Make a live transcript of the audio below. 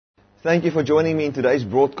Thank you for joining me in today's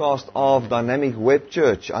broadcast of Dynamic Web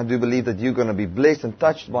Church. I do believe that you're going to be blessed and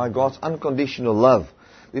touched by God's unconditional love.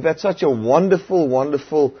 We've had such a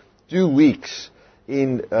wonderful 2 weeks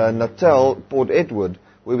in Natal, Port Edward,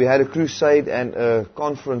 where we had a crusade and a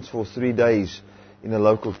conference for 3 days in a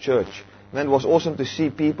local church. And it was awesome to see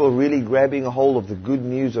people really grabbing a hold of the good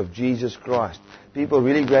news of Jesus Christ. People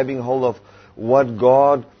really grabbing a hold of what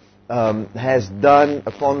God has done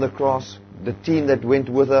upon the cross. The team that went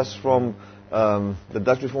with us from the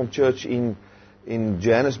Dutch Reformed Church in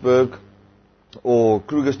Johannesburg or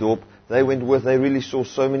Krugersdorp, they really saw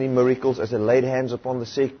so many miracles as they laid hands upon the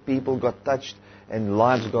sick. People got touched and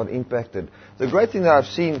lives got impacted. The great thing that I've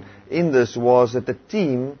seen in this was that the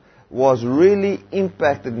team was really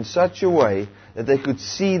impacted in such a way that they could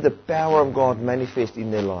see the power of God manifest in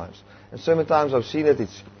their lives. And so many times I've seen it,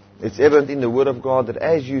 it's evident in the Word of God that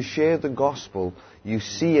as you share the gospel, you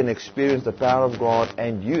see and experience the power of God,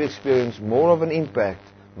 and you experience more of an impact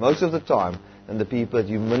most of the time than the people that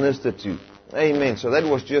you minister to. Amen. So that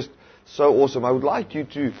was just so awesome. I would like you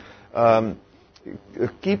to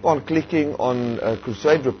keep on clicking on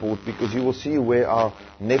Crusade Report, because you will see where our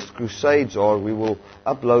next crusades are. We will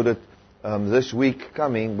upload it this week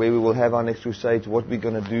coming, where we will have our next crusades, what we're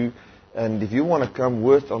going to do. And if you want to come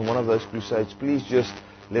with on one of those crusades, please just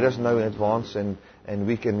let us know in advance, and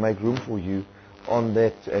we can make room for you on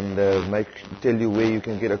that, and tell you where you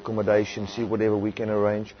can get accommodation, see whatever we can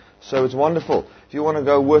arrange. So it's wonderful. If you want to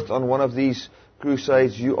go with on one of these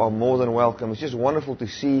crusades, you are more than welcome. It's just wonderful to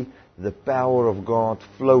see the power of God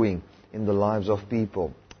flowing in the lives of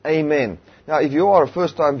people. Amen. Now, if you are a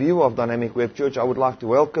first-time viewer of Dynamic Web Church, I would like to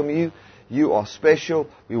welcome you. You are special.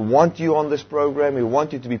 We want you on this program. We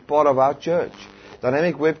want you to be part of our church.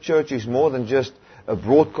 Dynamic Web Church is more than just a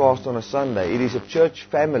broadcast on a Sunday. It is a church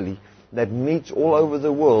family that meets all over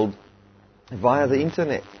the world via the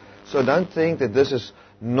internet. So don't think that this is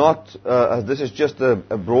just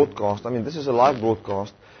a broadcast. I mean, this is a live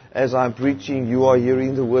broadcast. As I'm preaching, you are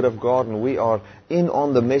hearing the Word of God, and we are in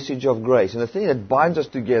on the message of grace. And the thing that binds us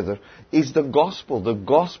together is the gospel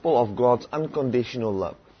of God's unconditional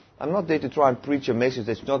love. I'm not there to try and preach a message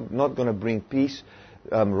that's not going to bring peace,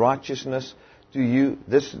 righteousness to you.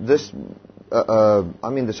 This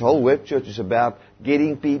whole web church is about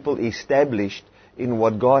getting people established in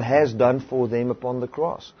what God has done for them upon the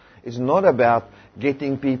cross. It's not about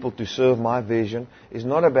getting people to serve my vision. It's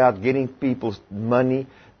not about getting people's money,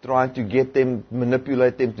 trying to get them,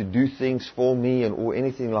 manipulate them to do things for me or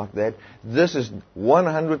anything like that. This is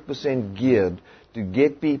 100% geared to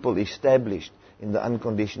get people established in the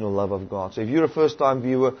unconditional love of God. So if you're a first-time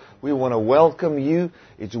viewer, we want to welcome you.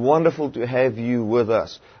 It's wonderful to have you with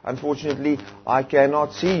us. Unfortunately, I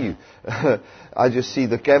cannot see you. I just see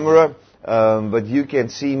the camera, but you can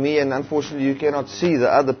see me, and unfortunately you cannot see the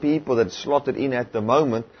other people that's slotted in at the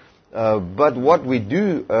moment. But what we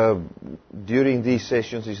do during these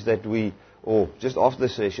sessions is that just after the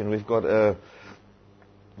session, we've got a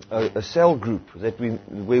cell group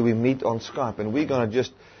where we meet on Skype, and we're going to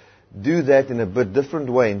just do that in a bit different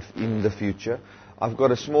way in the future. I've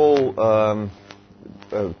got a small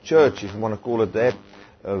church, if you want to call it that,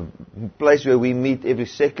 a place where we meet every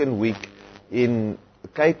second week in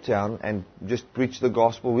Cape Town and just preach the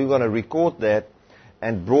gospel. We're going to record that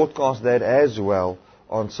and broadcast that as well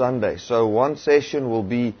on Sunday. So one session will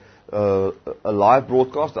be a live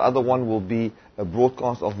broadcast. The other one will be a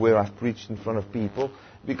broadcast of where I've preached in front of people.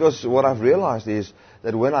 Because what I've realized is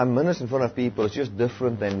that when I minister in front of people, it's just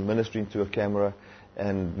different than ministering to a camera.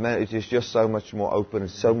 And man, it is just so much more open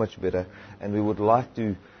and so much better. And we would like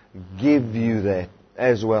to give you that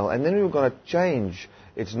as well. And then we're going to change.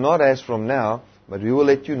 It's not as from now, but we will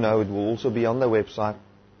let you know. It will also be on the website.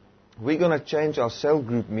 We're going to change our cell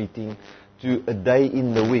group meeting to a day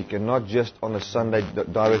in the week, and not just on a Sunday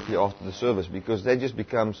directly after the service, because that just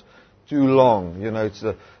becomes too long. You know, it's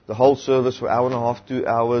the whole service for an hour and a half, 2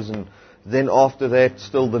 hours, and then after that,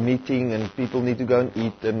 still the meeting, and people need to go and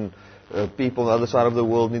eat, and people on the other side of the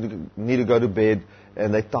world need to go to bed,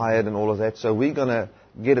 and they're tired and all of that. So we're going to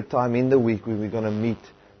get a time in the week where we're going to meet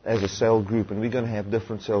as a cell group, and we're going to have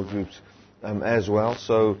different cell groups as well.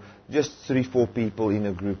 So just 3-4 people in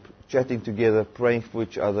a group, chatting together, praying for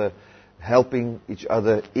each other, helping each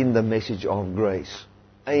other in the message of grace.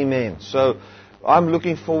 Amen. So I'm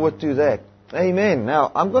looking forward to that. Amen.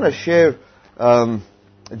 Now, I'm going to share,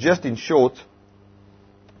 just in short,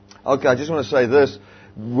 okay, I just want to say this.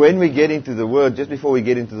 When we get into the Word, just before we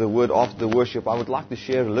get into the Word after the worship, I would like to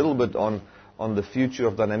share a little bit on the future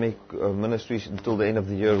of Dynamic Ministries until the end of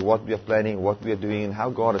the year, what we are planning, what we are doing, and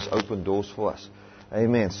how God has opened doors for us.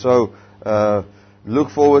 Amen. So, look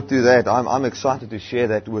forward to that. I'm excited to share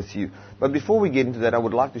that with you. But before we get into that, I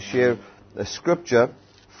would like to share a scripture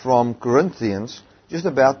from Corinthians just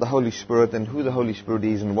about the Holy Spirit and who the Holy Spirit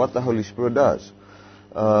is and what the Holy Spirit does.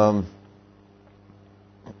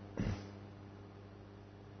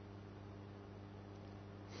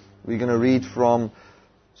 We're going to read from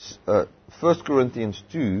 1 Corinthians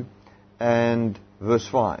 2 and verse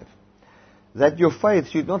 5. That your faith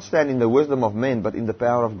should not stand in the wisdom of men, but in the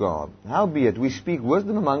power of God. Howbeit, we speak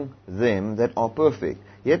wisdom among them that are perfect,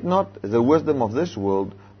 yet not the wisdom of this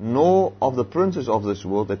world, nor of the princes of this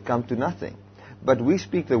world that come to nothing. But we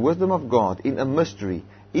speak the wisdom of God in a mystery,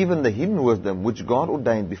 even the hidden wisdom which God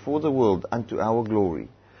ordained before the world unto our glory,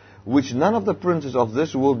 which none of the princes of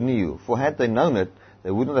this world knew, for had they known it,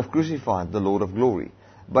 they would not have crucified the Lord of glory.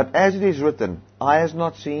 But as it is written, eye has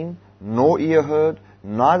not seen, nor ear heard,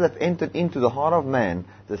 neither have entered into the heart of man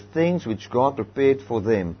the things which God prepared for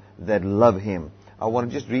them that love Him. I want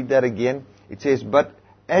to just read that again. It says, but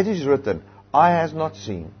as it is written, eye has not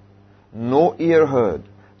seen, nor ear heard,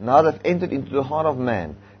 neither have entered into the heart of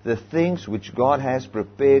man the things which God has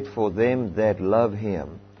prepared for them that love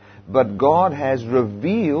Him. But God has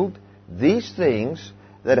revealed these things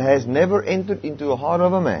that has never entered into the heart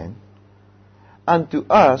of a man unto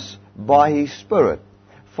us by His Spirit.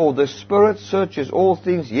 For the Spirit searches all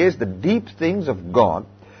things, yes, the deep things of God.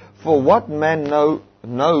 For what man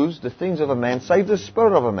knows the things of a man, save the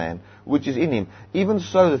spirit of a man, which is in him? Even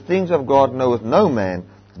so the things of God knoweth no man,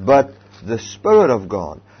 but the Spirit of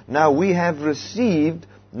God. Now we have received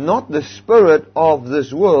not the spirit of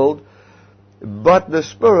this world, but the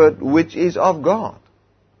Spirit which is of God,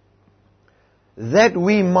 that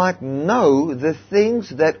we might know the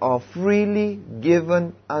things that are freely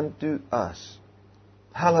given unto us.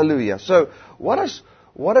 Hallelujah. So, what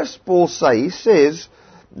does Paul say? He says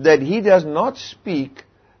that he does not speak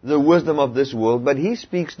the wisdom of this world, but he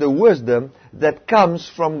speaks the wisdom that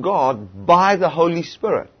comes from God by the Holy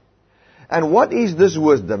Spirit. And what is this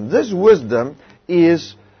wisdom? This wisdom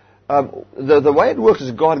is, the way it works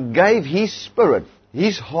is God gave His Spirit,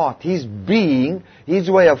 His heart, His being, His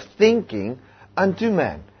way of thinking unto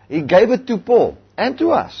man. He gave it to Paul and to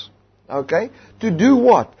us. Okay? To do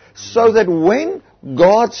what? So that when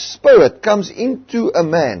God's Spirit comes into a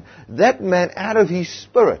man, that man out of his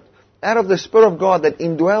spirit, out of the Spirit of God that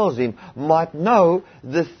indwells him, might know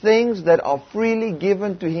the things that are freely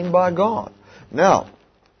given to him by God. Now,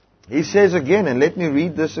 he says again, and let me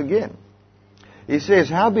read this again. He says,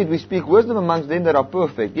 howbeit we speak wisdom amongst them that are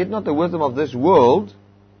perfect, yet not the wisdom of this world,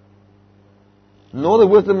 nor the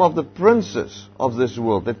wisdom of the princes of this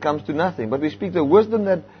world that comes to nothing. But we speak the wisdom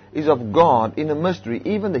that is of God in a mystery,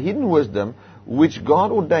 even the hidden wisdom which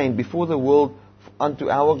God ordained before the world unto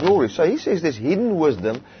our glory. So he says this hidden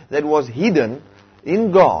wisdom that was hidden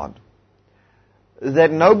in God,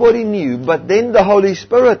 that nobody knew, but then the Holy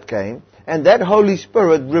Spirit came, and that Holy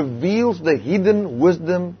Spirit reveals the hidden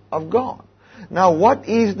wisdom of God. Now, what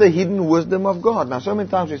is the hidden wisdom of God? Now, so many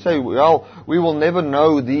times we say, well, we will never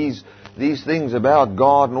know these things about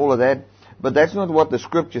God and all of that. But that's not what the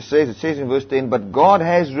Scripture says. It says in verse 10, but God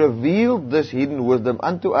has revealed this hidden wisdom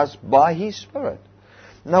unto us by His Spirit.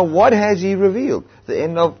 Now, what has He revealed? The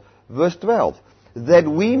end of verse 12. That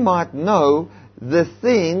we might know the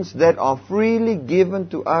things that are freely given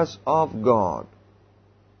to us of God.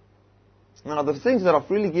 Now, the things that are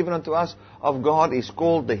freely given unto us of God is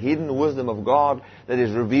called the hidden wisdom of God that is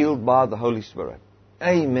revealed by the Holy Spirit.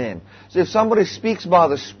 Amen. So if somebody speaks by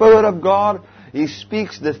the Spirit of God, he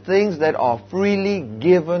speaks the things that are freely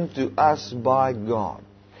given to us by God.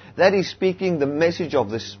 That is speaking the message of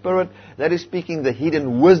the Spirit. That is speaking the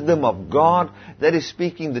hidden wisdom of God. That is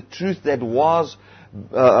speaking the truth that was,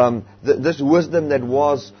 this wisdom that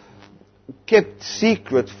was kept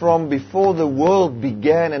secret from before the world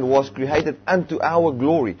began and was created unto our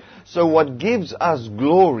glory. So what gives us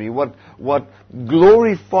glory, what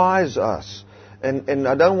glorifies us, and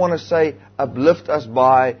I don't want to say uplift us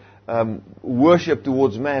by worship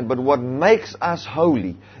towards man, but what makes us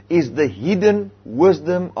holy is the hidden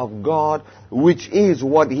wisdom of God, which is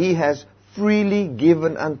what He has freely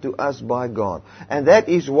given unto us by God. And that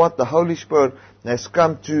is what the Holy Spirit has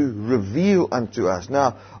come to reveal unto us.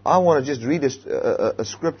 Now, I want to just read a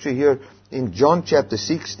scripture here in John chapter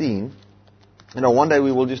 16. One day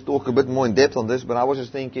we will just talk a bit more in depth on this, but I was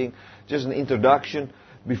just thinking, just an introduction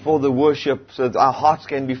before the worship, so that our hearts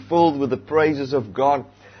can be filled with the praises of God.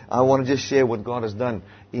 I want to just share what God has done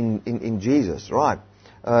in Jesus. Right.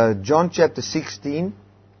 John chapter 16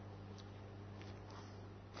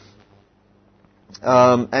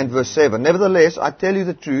 and verse 7. Nevertheless, I tell you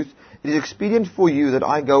the truth, it is expedient for you that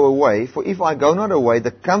I go away, for if I go not away,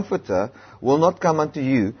 the Comforter will not come unto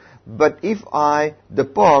you. But if I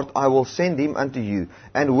depart, I will send him unto you.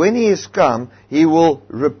 And when he is come, he will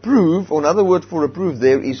reprove, or another word for reprove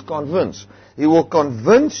there is convince. He will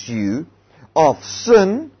convince you of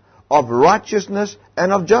sin, of righteousness,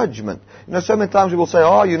 and of judgment. So many times we will say,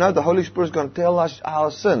 the Holy Spirit is going to tell us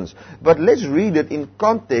our sins. But let's read it in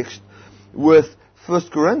context with 1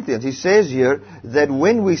 Corinthians. He says here that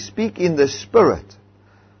when we speak in the Spirit,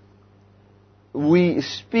 we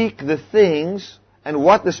speak the things, and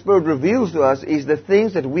what the Spirit reveals to us is the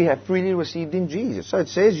things that we have freely received in Jesus. So it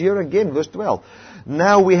says here again, verse 12,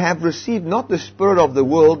 now we have received not the spirit of the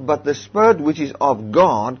world, but the Spirit which is of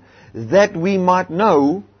God, that we might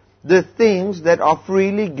know the things that are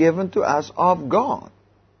freely given to us of God.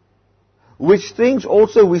 Which things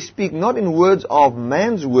also we speak not in words of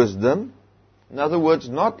man's wisdom, in other words,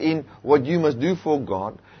 not in what you must do for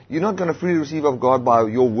God. You're not going to freely receive of God by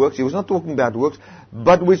your works. He was not talking about works,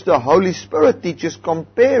 but which the Holy Spirit teaches,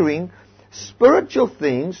 comparing spiritual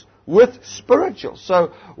things with spiritual.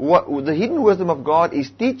 So the hidden wisdom of God is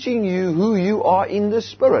teaching you who you are in the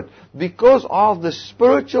Spirit. Because of the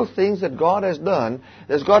spiritual things that God has done,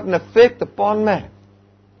 has got an effect upon man.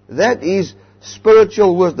 That is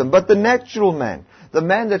spiritual wisdom. But the natural man, the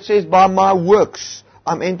man that says, by my works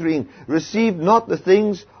I'm entering, receive not the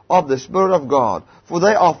things of the Spirit of God, for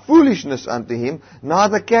they are foolishness unto him,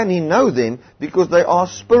 neither can he know them, because they are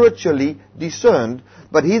spiritually discerned.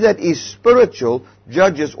 But he that is spiritual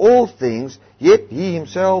judges all things, yet he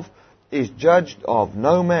himself is judged of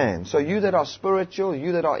no man. So you that are spiritual,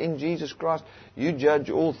 you that are in Jesus Christ, you judge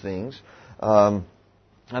all things. I'm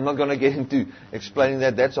not going to get into explaining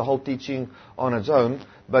that. That's a whole teaching on its own.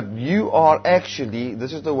 But you are actually,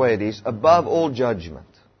 this is the way it is, above all judgment.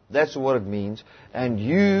 That's what it means. And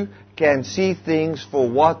you can see things for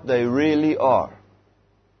what they really are.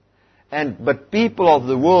 But people of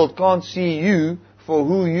the world can't see you for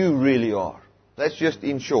who you really are. That's just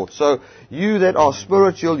in short. So you that are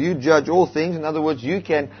spiritual, you judge all things. In other words, you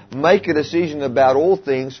can make a decision about all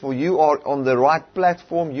things, for you are on the right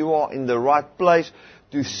platform. You are in the right place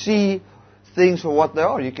to see things for what they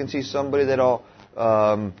are. You can see somebody that are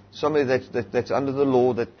somebody that's under the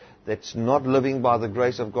law, that's not living by the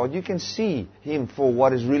grace of God. You can see him for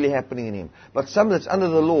what is really happening in him. But somebody that's under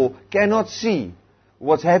the law cannot see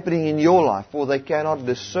what's happening in your life, for they cannot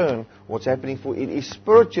discern what's happening, for it is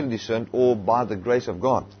spiritually discerned, or by the grace of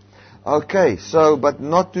God. Okay, so, but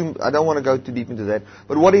I don't want to go too deep into that.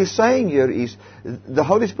 But what he's saying here is, the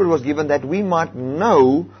Holy Spirit was given that we might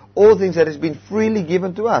know all things that has been freely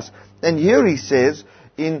given to us. And here he says,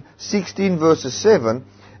 in 16 verses 7,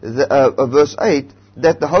 verse 8,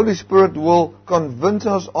 that the Holy Spirit will convince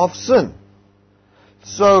us of sin.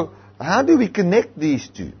 So, how do we connect these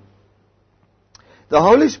two? The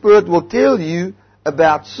Holy Spirit will tell you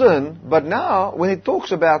about sin, but now, when it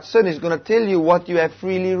talks about sin, He's going to tell you what you have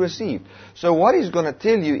freely received. So what He's going to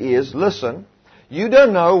tell you is, listen, you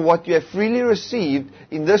don't know what you have freely received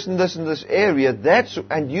in this and this and this area,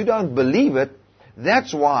 and you don't believe it,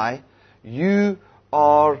 that's why you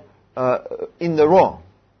are in the wrong.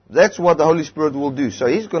 That's what the Holy Spirit will do. So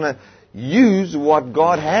He's going to use what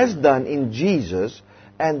God has done in Jesus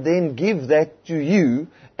and then give that to you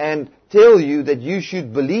and tell you that you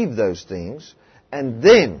should believe those things, and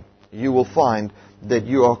then you will find that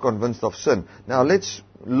you are convinced of sin. Now let's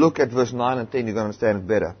look at verse 9 and 10, you're going to understand it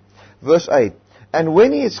better. Verse 8, and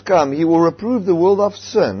when He is come, He will reprove the world of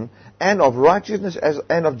sin, and of righteousness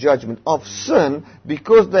and of judgment. Of sin,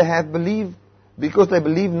 because they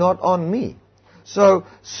believe not on Me. So,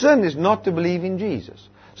 sin is not to believe in Jesus.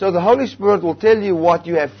 So the Holy Spirit will tell you what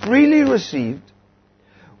you have freely received,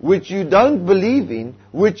 which you don't believe in,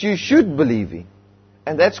 which you should believe in.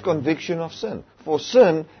 And that's conviction of sin. For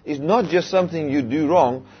sin is not just something you do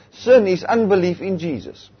wrong. Sin is unbelief in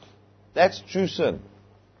Jesus. That's true sin.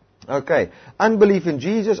 Okay. Unbelief in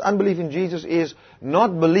Jesus. Unbelief in Jesus is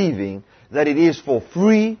not believing that it is for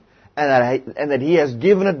free and that He has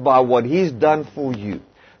given it by what He's done for you.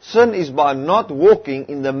 Sin is by not walking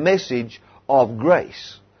in the message of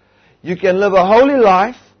grace. You can live a holy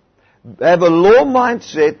life, have a law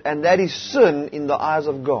mindset, and that is sin in the eyes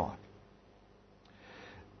of God.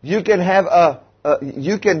 You can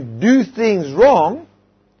you can do things wrong.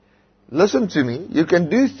 Listen to me. You can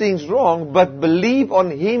do things wrong, but believe on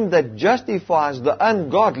Him that justifies the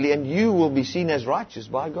ungodly, and you will be seen as righteous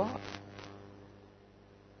by God.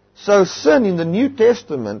 So sin in the New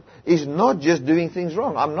Testament is not just doing things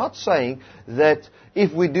wrong. I'm not saying that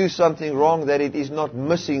if we do something wrong that it is not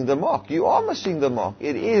missing the mark. You are missing the mark.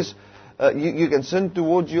 It is. You can sin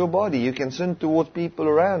towards your body. You can sin towards people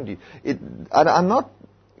around you. I'm not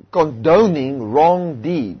condoning wrong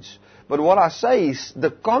deeds. But what I say is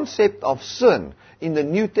the concept of sin in the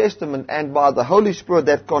New Testament and by the Holy Spirit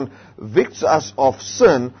that convicts us of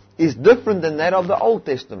sin is different than that of the Old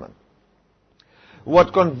Testament.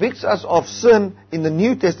 What convicts us of sin in the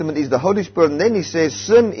New Testament is the Holy Spirit. And then he says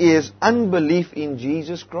sin is unbelief in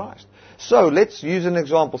Jesus Christ. So let's use an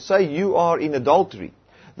example. Say you are in adultery.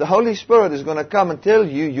 The Holy Spirit is going to come and tell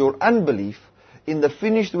you your unbelief in the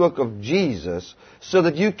finished work of Jesus so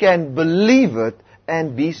that you can believe it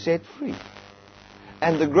and be set free.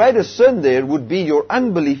 And the greatest sin there would be your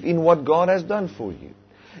unbelief in what God has done for you.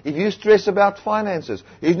 If you stress about finances,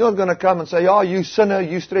 He's not going to come and say, oh, you sinner,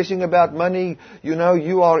 you stressing about money, you know,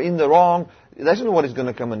 you are in the wrong. That's not what He's going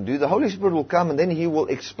to come and do. The Holy Spirit will come and then He will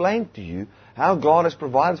explain to you how God has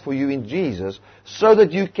provided for you in Jesus so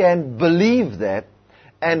that you can believe that,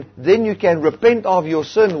 and then you can repent of your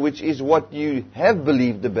sin, which is what you have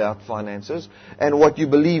believed about finances, and what you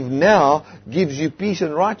believe now gives you peace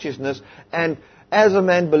and righteousness. And as a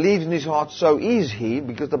man believes in his heart, so is he,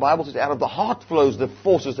 because the Bible says out of the heart flows the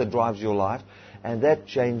forces that drives your life, and that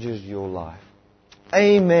changes your life.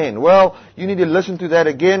 Amen. Well, you need to listen to that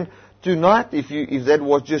again tonight if that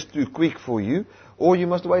was just too quick for you, or you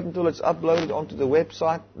must wait until it's uploaded onto the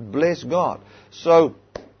website. Bless God. So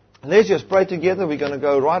let's just pray together. We're going to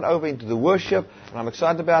go right over into the worship, and I'm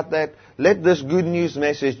excited about that. Let this good news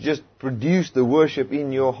message just produce the worship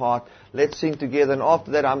in your heart. Let's sing together, and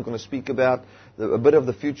after that I'm going to speak about a bit of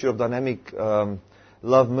the future of Dynamic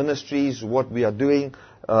Love Ministries, what we are doing,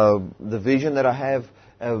 the vision that I have,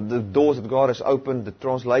 the doors that God has opened, the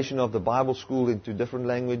translation of the Bible school into different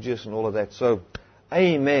languages and all of that. So,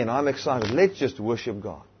 amen. I'm excited. Let's just worship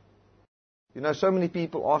God. You know, so many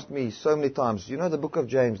people ask me so many times, you know, the book of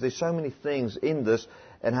James, there's so many things in this,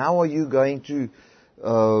 and how are you going to,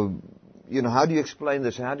 how do you explain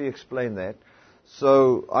this? How do you explain that?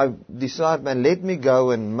 So I've decided, man, let me go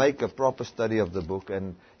and make a proper study of the book.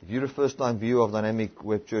 And if you're a first-time viewer of Dynamic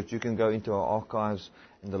Web Church, you can go into our archives.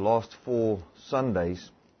 In the last 4 Sundays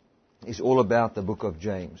is all about the book of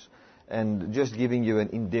James, and just giving you an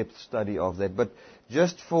in-depth study of that. But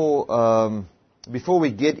just for before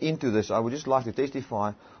we get into this, I would just like to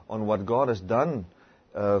testify on what God has done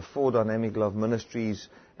for Dynamic Love Ministries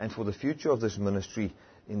and for the future of this ministry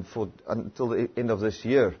until the end of this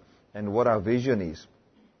year, and what our vision is.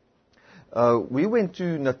 We went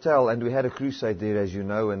to Natal and we had a crusade there, as you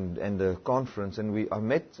know, and a conference. And I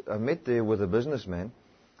met there with a businessman,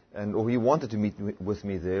 or he wanted to meet with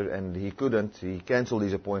me there, and he couldn't. He cancelled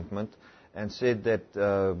his appointment and said that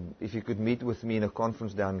if he could meet with me in a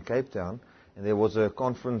conference down in Cape Town. And there was a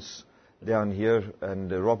conference down here,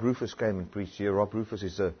 and Rob Rufus came and preached here. Rob Rufus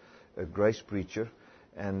is a grace preacher,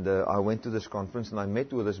 and I went to this conference and I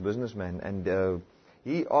met with this businessman, and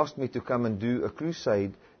he asked me to come and do a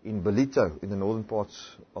crusade in Ballito, in the northern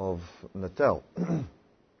parts of Natal.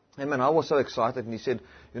 And man, I was so excited, and he said,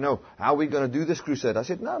 you know, how are we going to do this crusade? I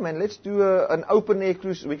said, no man, let's do an open air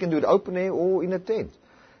crusade. We can do it open air or in a tent.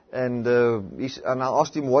 And I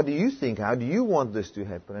asked him, what do you think? How do you want this to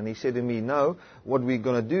happen? And he said to me, no, what we're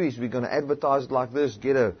going to do is we're going to advertise it like this,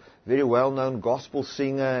 get a very well-known gospel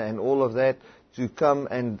singer and all of that to come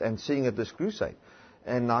and sing at this crusade.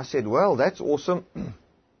 And I said, well, that's awesome.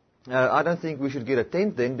 I don't think we should get a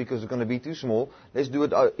tent then, because it's going to be too small. Let's do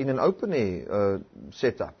it in an open air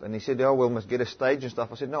setup. And he said, oh, well, we must get a stage and stuff.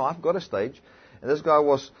 I said, no, I've got a stage. And this guy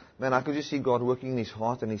I could just see God working in his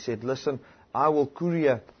heart. And he said, listen, I will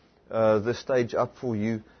courier the stage up for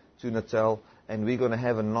you to Natal, and we're going to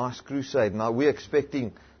have a nice crusade. Now, we're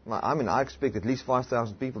expecting, I expect at least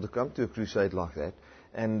 5,000 people to come to a crusade like that.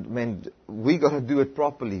 And, man, we got to do it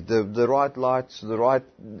properly. The right lights, the right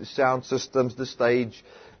sound systems, the stage,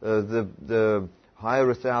 the hire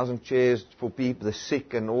 1,000 chairs for people, the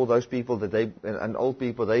sick and all those people and old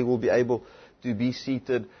people, they will be able to be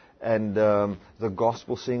seated. And the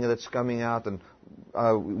gospel singer that's coming out, and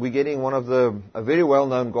we're getting a very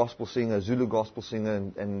well-known gospel singer, Zulu gospel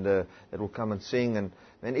singer, and that will come and sing, and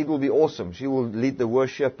it will be awesome. She will lead the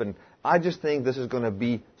worship, and I just think this is going to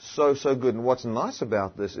be so good. And what's nice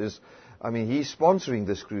about this is, he's sponsoring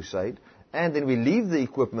this crusade, and then we leave the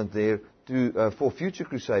equipment there for future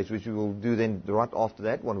crusades, which we will do then right after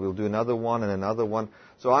that one. We'll do another one and another one.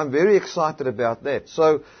 So I'm very excited about that.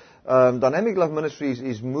 So Dynamic Love Ministries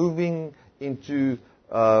is moving into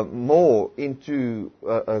more into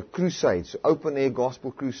crusades, open air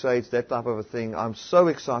gospel crusades, that type of a thing. I'm so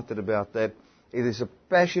excited about that. It is a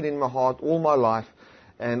passion in my heart all my life,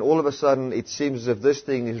 and all of a sudden it seems as if this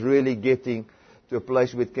thing is really getting to a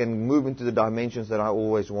place where it can move into the dimensions that I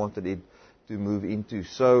always wanted it to move into.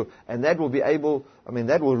 So, and that will be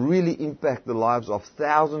that will really impact the lives of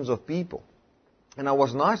thousands of people. And now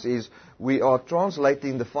what's nice is we are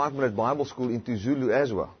translating the 5-minute Bible school into Zulu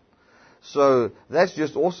as well. So that's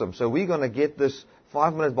just awesome. So we're going to get this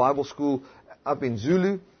 5-minute Bible school up in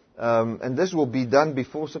Zulu, and this will be done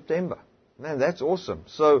before September. Man, that's awesome.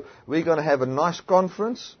 So we're going to have a nice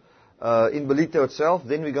conference in Ballito itself.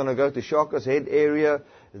 Then we're going to go to Shaka's Head area.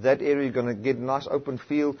 That area, you're going to get a nice open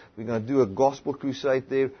field. We're going to do a gospel crusade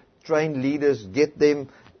there, train leaders, get them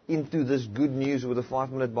into this good news with the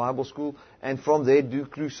 5-minute Bible school, and from there do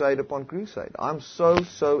crusade upon crusade. I'm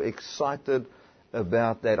so excited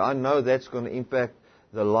about that. I know that's going to impact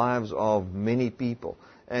the lives of many people.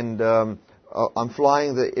 And I'm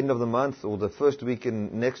flying the end of the month, or the first week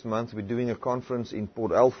in next month. We're doing a conference in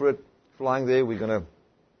Port Alfred. Flying there, we're going to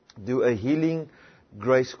do a healing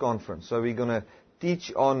grace conference. So we're going to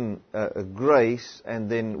teach on grace,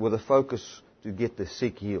 and then with a focus to get the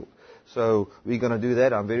sick healed. So we're going to do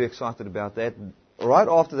that. I'm very excited about that. Right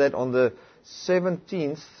after that, on the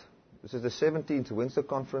 17th, this is the 17th, when's the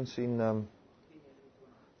conference in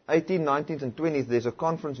 18th, 19th, and 20th, there's a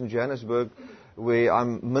conference in Johannesburg where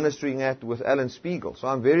I'm ministering at with Alan Spiegel. So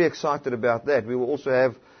I'm very excited about that. We will also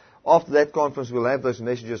have, after that conference, we'll have those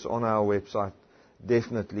messages on our website,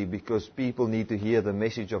 definitely, because people need to hear the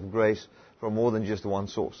message of grace from more than just one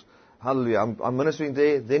source. Hallelujah. I'm ministering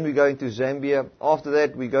there. Then we're going to Zambia. After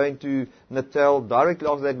that, we're going to Natal. Directly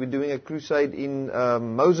after that, we're doing a crusade in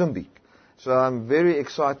Mozambique. So I'm very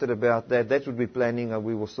excited about that. That's what we're planning.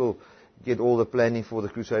 We will still get all the planning for the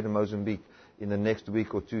crusade in Mozambique in the next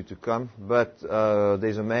week or two to come. But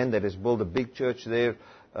there's a man that has built a big church there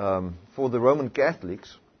for the Roman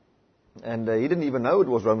Catholics. And he didn't even know it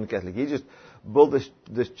was Roman Catholic. He just built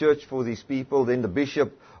this church for these people. Then the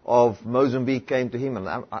bishop of Mozambique came to him,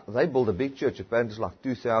 and they built a big church. Apparently it's like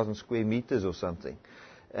 2,000 square meters or something.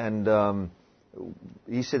 And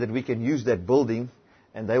he said that we can use that building,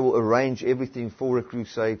 and they will arrange everything for a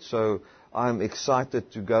crusade. So I'm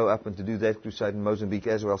excited to go up and to do that crusade in Mozambique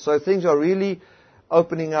as well. So things are really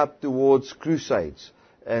opening up towards crusades.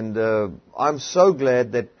 And I'm so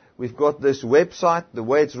glad that we've got this website, the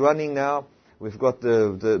way it's running now. We've got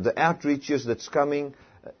the outreaches that's coming.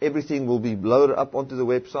 Everything will be loaded up onto the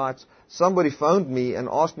websites. Somebody phoned me and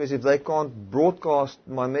asked me if they can't broadcast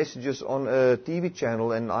my messages on a TV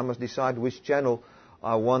channel, and I must decide which channel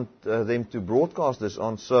I want them to broadcast this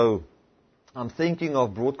on. So I'm thinking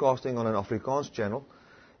of broadcasting on an Afrikaans channel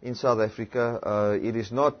in South Africa.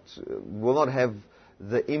 It will not have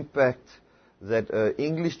the impact that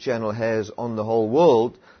English channel has on the whole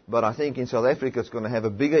world, but I think in South Africa it's going to have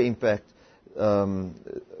a bigger impact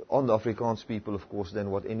on the Afrikaans people, of course,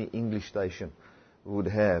 than what any English station would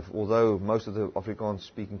have. Although most of the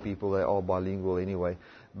Afrikaans-speaking people, they are bilingual anyway.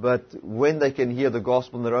 But when they can hear the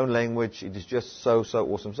gospel in their own language, it is just so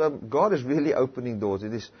awesome. So God is really opening doors.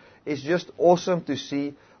 It's just awesome to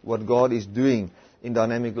see what God is doing in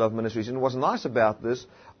Dynamic Love Ministries. And what's nice about this,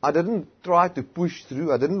 I didn't try to push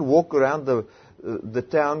through. I didn't walk around the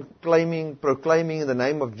town proclaiming in the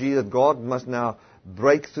name of Jesus, God must now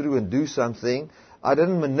break through and do something. I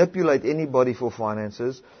didn't manipulate anybody for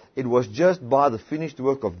finances. It was just by the finished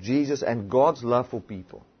work of Jesus and God's love for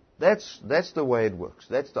people. That's the way it works.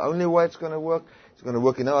 That's the only way it's going to work. It's going to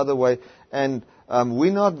work in no other way. And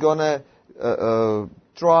we're not going to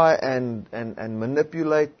try and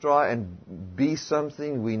manipulate, try and be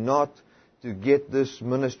something we're not, to get this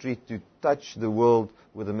ministry to touch the world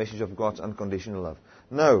with the message of God's unconditional love.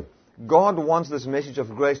 No, God wants this message of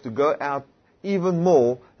grace to go out even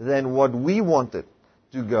more than what we wanted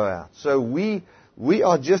to go out. So we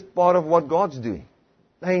are just part of what God's doing.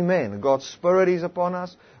 Amen. God's Spirit is upon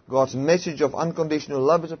us. God's message of unconditional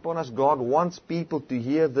love is upon us. God wants people to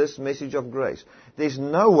hear this message of grace. There's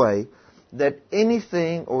no way that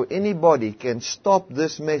anything or anybody can stop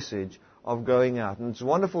this message of going out. And it's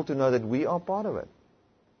wonderful to know that we are part of it.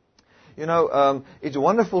 You know, it's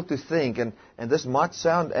wonderful to think, and this might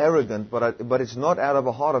sound arrogant, but it's not out of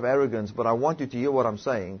a heart of arrogance, but I want you to hear what I'm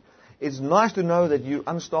saying. It's nice to know that you're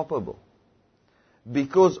unstoppable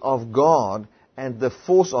because of God and the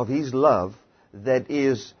force of His love that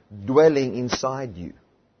is dwelling inside you.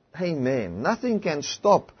 Amen. Nothing can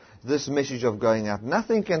stop this message of going out.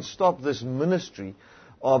 Nothing can stop this ministry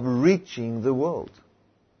of reaching the world.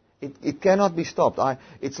 It cannot be stopped.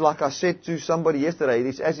 It's like I said to somebody yesterday,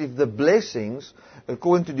 it's as if the blessings,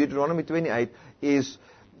 according to Deuteronomy 28, is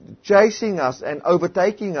chasing us and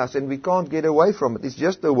overtaking us, and we can't get away from it. It's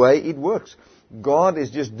just the way it works. God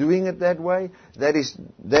is just doing it that way.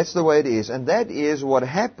 That's the way it is. And that is what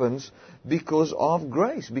happens because of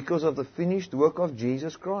grace, because of the finished work of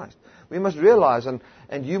Jesus Christ. We must realize, and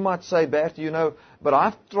you might say back, but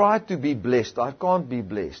I've tried to be blessed. I can't be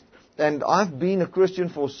blessed. And I've been a Christian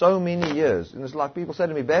for so many years. And it's like people say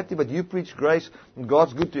to me, Bapti, but you preach grace and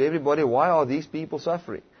God's good to everybody. Why are these people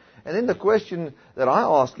suffering? And then the question that I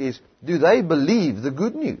ask is, do they believe the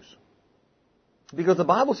good news? Because the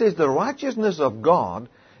Bible says the righteousness of God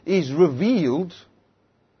is revealed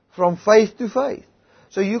from faith to faith.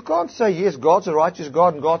 So you can't say, yes, God's a righteous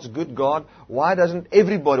God and God's a good God. Why isn't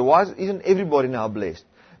everybody now blessed?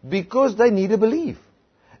 Because they need to believe.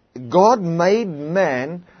 God made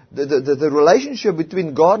man, the relationship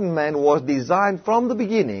between God and man was designed from the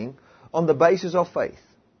beginning on the basis of faith.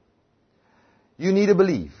 You need to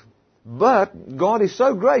believe. But God is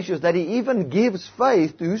so gracious that He even gives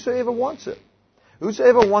faith to whosoever wants it.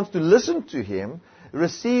 Whosoever wants to listen to Him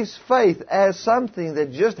receives faith as something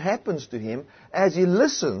that just happens to him as he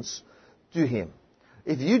listens to Him.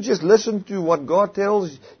 If you just listen to what God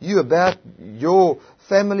tells you about your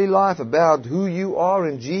family life, about who you are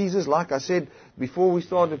in Jesus, like I said before we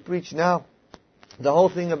started to preach now, the whole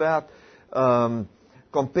thing about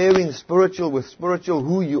comparing spiritual with spiritual,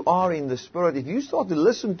 who you are in the Spirit. If you start to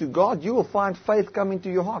listen to God, you will find faith come into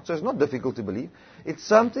your heart. So it's not difficult to believe. It's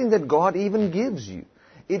something that God even gives you.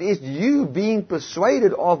 It is you being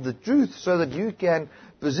persuaded of the truth so that you can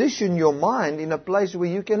position your mind in a place where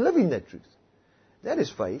you can live in that truth. That is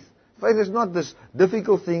faith. Faith is not this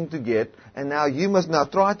difficult thing to get, and now you must now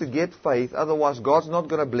try to get faith, otherwise God's not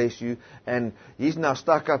going to bless you, and He's now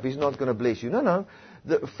stuck up, He's not going to bless you. No.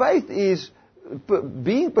 The faith is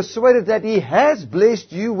being persuaded that He has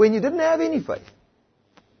blessed you when you didn't have any faith.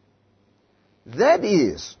 That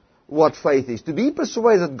is what faith is. To be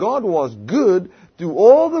persuaded that God was good to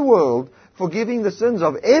all the world, forgiving the sins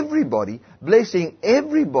of everybody, blessing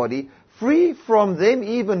everybody, free from them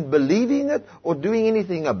even believing it or doing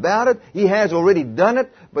anything about it. He has already done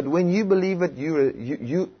it, but when you believe it,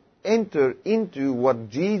 you enter into what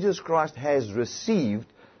Jesus Christ has received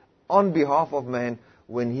on behalf of man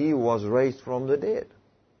when He was raised from the dead.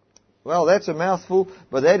 Well, that's a mouthful,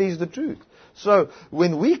 but that is the truth. So,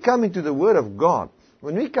 when we come into the Word of God,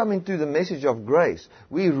 when we come into the message of grace,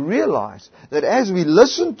 we realize that as we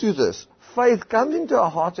listen to this, faith comes into our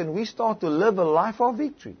hearts and we start to live a life of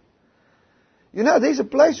victory. You know, there's a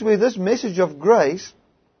place where this message of grace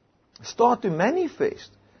start to manifest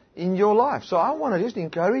in your life. So I want to just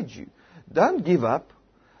encourage you. Don't give up.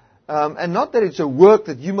 And not that it's a work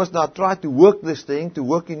that you must now try to work this thing to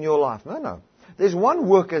work in your life. No. There's one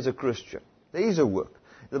work as a Christian. There is a work.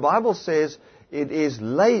 The Bible says it is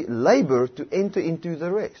labor to enter into the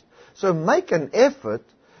rest. So make an effort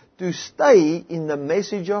to stay in the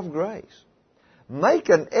message of grace. Make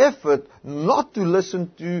an effort not to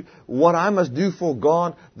listen to what I must do for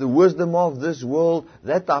God, the wisdom of this world,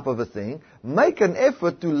 that type of a thing. Make an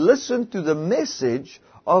effort to listen to the message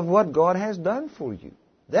of what God has done for you.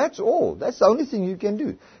 That's all. That's the only thing you can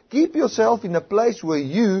do. Keep yourself in a place where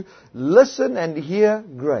you listen and hear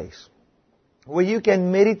grace. Where you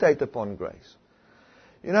can meditate upon grace.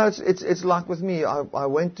 You know, it's like with me. I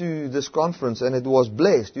went to this conference and it was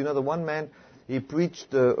blessed. You know, the one man, he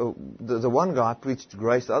preached, the one guy preached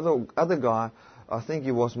grace. The other guy, I think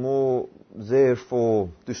he was more there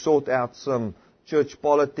to sort out some church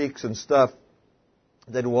politics and stuff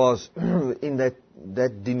that was in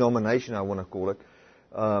that denomination, I want to call it.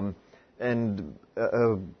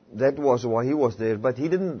 That was why he was there, but he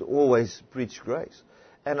didn't always preach grace.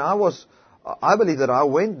 And I believe that I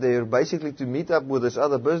went there basically to meet up with this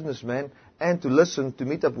other businessman and to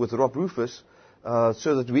meet up with Rob Rufus,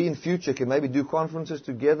 so that we in future can maybe do conferences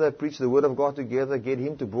together, preach the Word of God together, get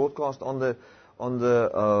him to broadcast on the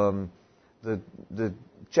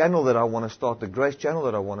channel that I want to start, the Grace channel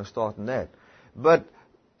that I want to start in that. But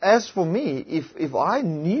as for me, if I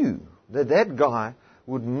knew that guy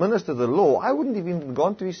would minister the law, I wouldn't have even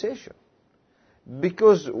gone to his session.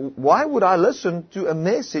 Because why would I listen to a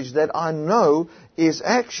message that I know is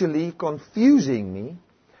actually confusing me?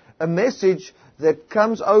 A message that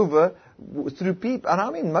comes over through people. And I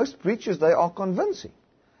mean, most preachers, they are convincing.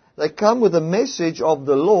 They come with a message of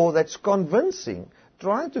the law that's convincing,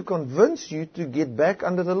 trying to convince you to get back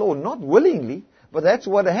under the law. Not willingly, but that's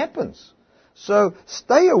what happens. So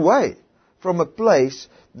stay away from a place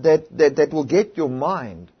that will get your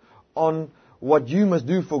mind on what you must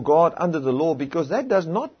do for God under the law, because that does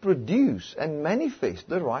not produce and manifest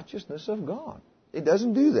the righteousness of God. It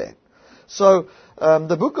doesn't do that. So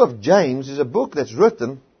the book of James is a book that's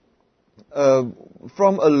written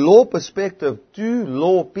from a law perspective to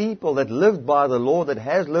law people that lived by the law, that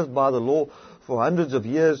has lived by the law for hundreds of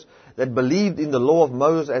years, that believed in the law of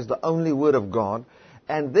Moses as the only word of God.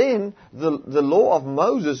 And then the law of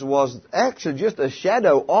Moses was actually just a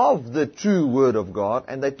shadow of the true Word of God,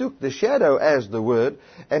 and they took the shadow as the Word.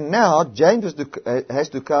 And now James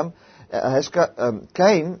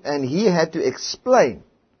came, and he had to explain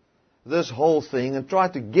this whole thing and try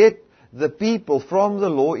to get the people from the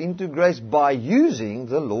law into grace by using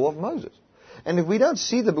the law of Moses. And if we don't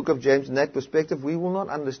see the book of James in that perspective, we will not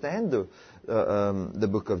understand the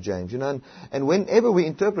book of James. And whenever we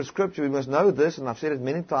interpret Scripture, we must know this, and I've said it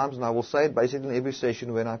many times, and I will say it basically in every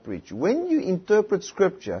session when I preach. When you interpret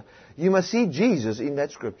Scripture, you must see Jesus in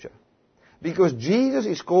that Scripture. Because Jesus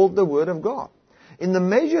is called the Word of God. In the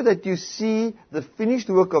measure that you see the finished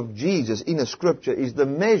work of Jesus in a Scripture is the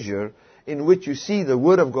measure in which you see the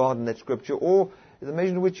Word of God in that Scripture, or the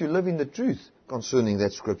measure in which you live in the truth concerning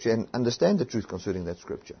that Scripture and understand the truth concerning that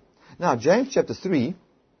Scripture. Now, James chapter 3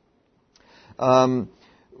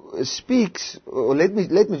 speaks, or let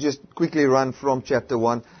me just quickly run from chapter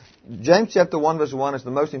 1. James chapter 1 verse 1 is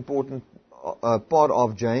the most important part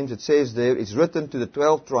of James. It says there, it's written to the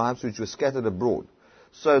 12 tribes which were scattered abroad.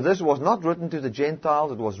 So this was not written to the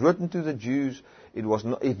Gentiles, it was written to the Jews. It was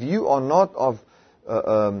not, if you are not of,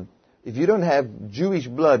 if you don't have Jewish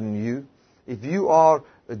blood in you, if you are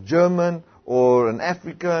a German or an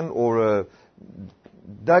African or a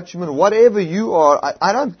Dutchman, whatever you are,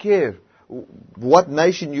 I don't care what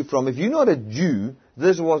nation you're from. If you're not a Jew,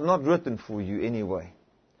 this was not written for you anyway.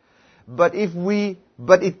 But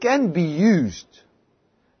it can be used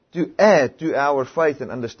to add to our faith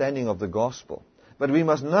and understanding of the gospel. But we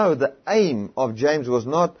must know the aim of James was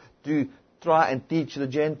not to try and teach the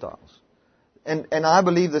Gentiles. And I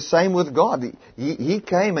believe the same with God. He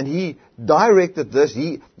came and He directed this.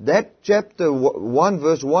 That chapter 1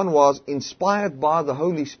 verse 1 was inspired by the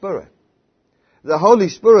Holy Spirit. The Holy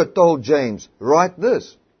Spirit told James, write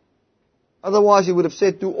this. Otherwise he would have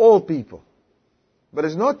said to all people. But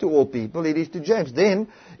it's not to all people, it is to James. Then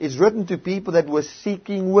it's written to people that were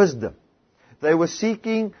seeking wisdom. They were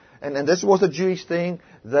seeking, and this was a Jewish thing,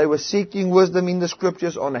 they were seeking wisdom in the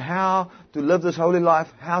Scriptures on how to live this holy life,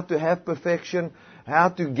 how to have perfection, how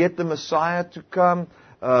to get the Messiah to come,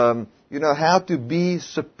 how to be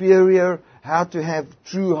superior, how to have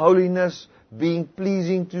true holiness, being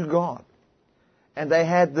pleasing to God. And they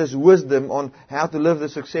had this wisdom on how to live the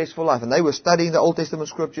successful life. And they were studying the Old Testament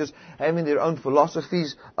Scriptures, having their own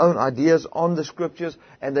philosophies, own ideas on the Scriptures,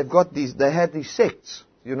 and they had these sects,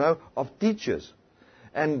 of teachers.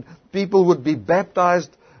 And people would be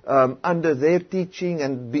baptized under their teaching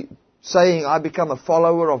and be saying, I become a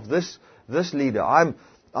follower of this leader. I'm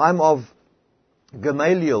of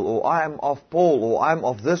Gamaliel, or I am of Paul, or I'm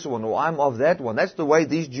of this one, or I'm of that one. That's the way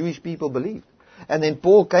these Jewish people believed. And then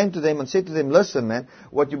Paul came to them and said to them, listen, man,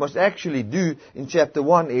 what you must actually do in chapter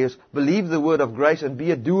 1 is believe the word of grace and be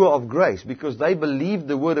a doer of grace. Because they believed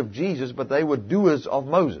the word of Jesus, but they were doers of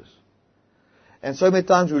Moses. And so many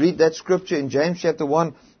times we read that scripture in James chapter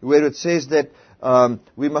 1 where it says that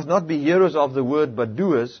we must not be hearers of the word but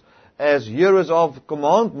doers, as hearers of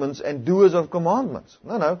commandments and doers of commandments.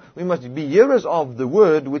 No. We must be hearers of the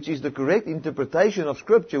word, which is the correct interpretation of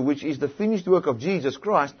Scripture, which is the finished work of Jesus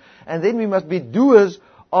Christ. And then we must be doers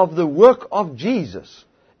of the work of Jesus.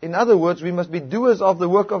 In other words, we must be doers of the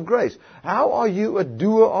work of grace. How are you a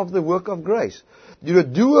doer of the work of grace? You're a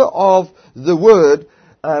doer of the word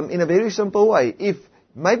in a very simple way. If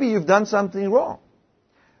maybe you've done something wrong,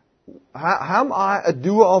 how am I a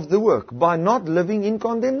doer of the work? By not living in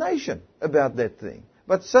condemnation about that thing,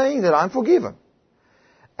 but saying that I'm forgiven.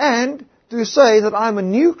 And to say that I'm a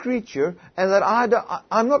new creature and that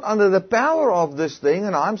I'm not under the power of this thing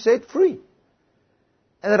and I'm set free.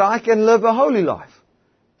 And that I can live a holy life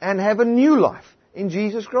and have a new life in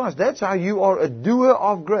Jesus Christ. That's how you are a doer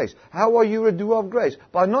of grace. How are you a doer of grace?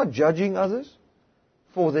 By not judging others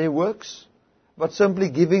for their works, but simply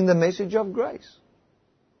giving the message of grace.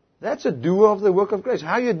 That's a doer of the work of grace.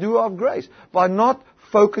 How are you a doer of grace? By not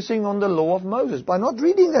focusing on the law of Moses. By not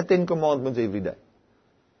reading the 10 Commandments every day.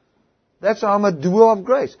 That's how I'm a doer of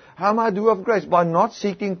grace. How am I a doer of grace? By not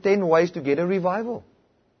seeking 10 ways to get a revival.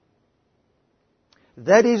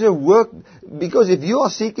 That is a work, because if you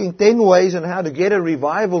are seeking 10 ways on how to get a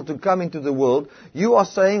revival to come into the world, you are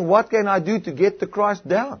saying, what can I do to get the Christ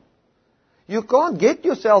down? You can't get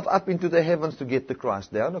yourself up into the heavens to get the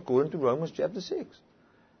Christ down, according to Romans chapter 6.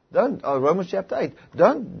 Romans chapter 8.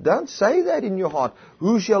 Don't say that in your heart.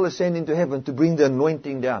 Who shall ascend into heaven to bring the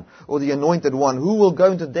anointing down? Or the anointed one? Who will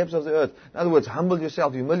go into the depths of the earth? In other words, humble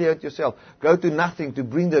yourself, humiliate yourself. Go to nothing to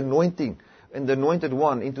bring the anointing and the anointed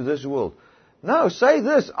one into this world. No, say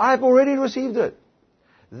this. I've already received it.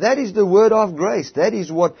 That is the word of grace. That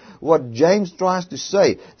is what James tries to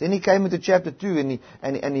say. Then he came into chapter 2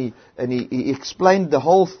 and he explained the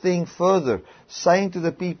whole thing further, saying to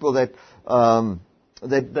the people that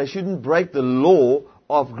they shouldn't break the law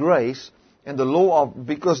of grace and the law of,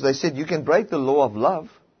 because they said you can break the law of love.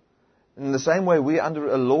 In the same way, we're under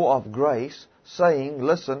a law of grace, saying,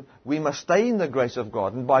 listen, we must stay in the grace of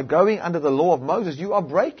God. And by going under the law of Moses, you are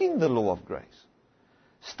breaking the law of grace.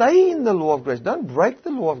 Stay in the law of grace. Don't break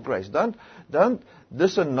the law of grace. Don't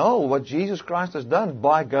disannul what Jesus Christ has done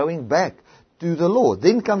by going back to the law.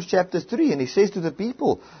 Then comes chapter 3, and he says to the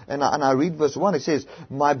people, and I read verse 1, it says,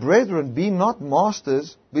 My brethren, be not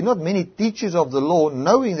masters, be not many teachers of the law,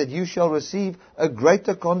 knowing that you shall receive a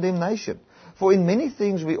greater condemnation. For in many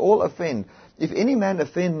things we all offend. If any man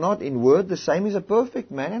offend not in word, the same is a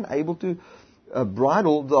perfect man and able to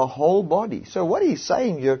bridle the whole body. So what he's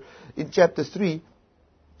saying here in chapter 3,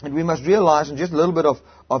 and we must realize, and just a little bit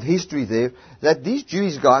of history there, that these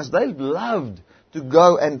Jewish guys, they loved to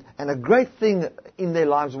go, and a great thing in their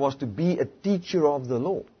lives was to be a teacher of the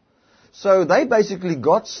law. So they basically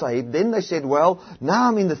got saved. Then they said, well, now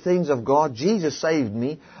I'm in the things of God. Jesus saved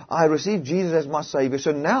me. I received Jesus as my Savior.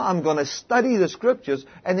 So now I'm going to study the Scriptures.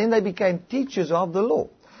 And then they became teachers of the law.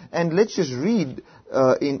 And let's just read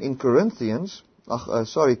in Timothy,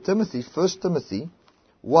 1 Timothy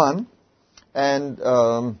 1, and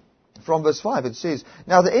from verse 5 it says,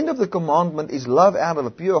 Now the end of the commandment is love out of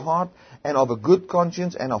a pure heart and of a good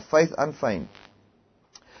conscience and of faith unfeigned.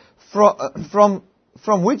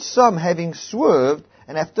 From which some, having swerved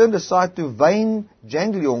and have turned aside to vain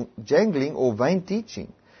jangling or vain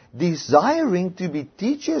teaching, desiring to be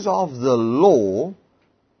teachers of the law,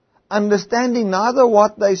 understanding neither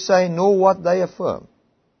what they say nor what they affirm.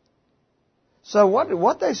 So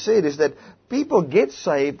what they said is that people get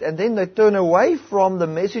saved and then they turn away from the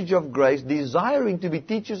message of grace, desiring to be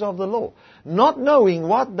teachers of the law, not knowing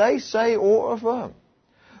what they say or affirm.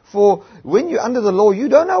 For when you're under the law, you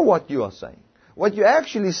don't know what you are saying. What you're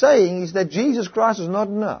actually saying is that Jesus Christ is not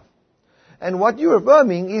enough. And what you're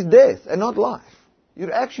affirming is death and not life.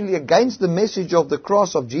 You're actually against the message of the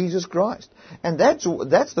cross of Jesus Christ. And that's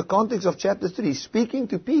the context of chapter 3, speaking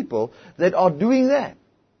to people that are doing that.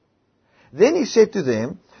 Then he said to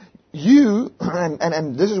them, you,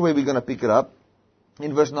 and this is where we're going to pick it up,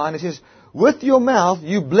 in verse 9 it says, with your mouth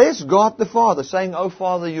you bless God the Father, saying, Oh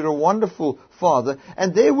Father, you're a wonderful Father.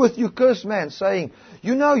 And therewith you curse man, saying,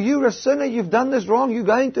 You know, you're a sinner, you've done this wrong, you're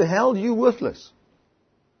going to hell, you're worthless.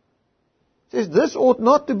 It says, this ought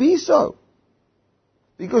not to be so.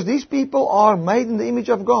 Because these people are made in the image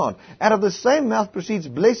of God. Out of the same mouth proceeds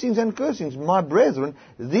blessings and cursings. My brethren,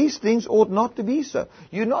 these things ought not to be so.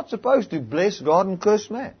 You're not supposed to bless God and curse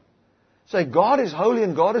man. Say, God is holy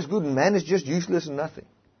and God is good and man is just useless and nothing.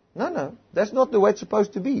 No, that's not the way it's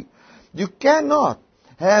supposed to be. You cannot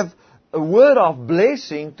have a word of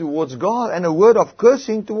blessing towards God and a word of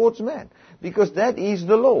cursing towards man, because that is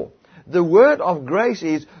the law. The word of grace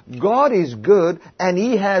is God is good and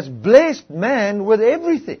He has blessed man with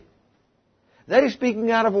everything. That is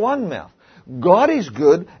speaking out of one mouth. God is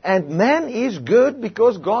good and man is good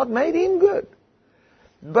because God made him good.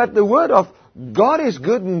 But the word of God is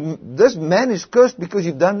good and this man is cursed because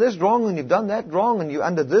you've done this wrong and you've done that wrong and you're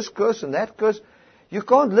under this curse and that curse. You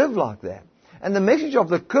can't live like that. And the message of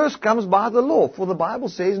the curse comes by the law. For the Bible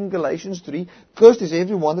says in Galatians 3, cursed is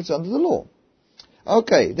everyone that's under the law.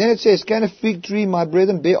 Okay, then it says, can a fig tree, my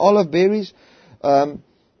brethren, bear olive berries?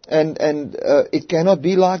 It cannot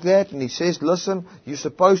be like that. And he says, listen, you're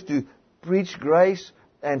supposed to preach grace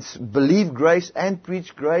and believe grace and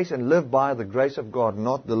preach grace and live by the grace of God,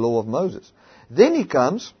 not the law of Moses. Then he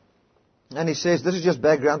comes and he says, this is just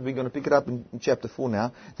background, we're going to pick it up in chapter 4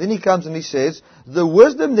 now. Then he comes and he says, the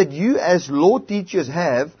wisdom that you as law teachers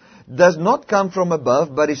have does not come from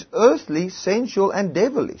above, but is earthly, sensual, and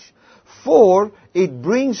devilish. For it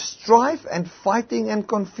brings strife and fighting and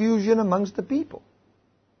confusion amongst the people.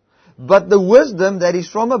 But the wisdom that is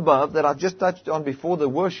from above, that I've just touched on before the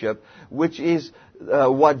worship, which is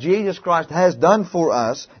what Jesus Christ has done for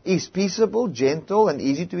us, is peaceable, gentle, and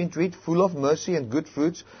easy to entreat, full of mercy and good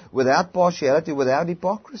fruits, without partiality, without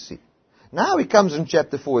hypocrisy. Now he comes in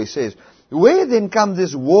chapter 4, he says, where then come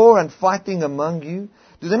this war and fighting among you?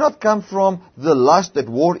 Do they not come from the lust that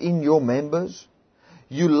war in your members?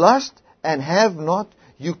 You lust and have not.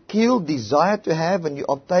 You kill, desire to have, and you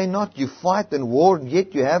obtain not. You fight and war, and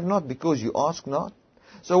yet you have not, because you ask not.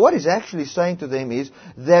 So what he's actually saying to them is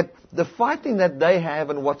that the fighting that they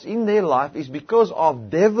have and what's in their life is because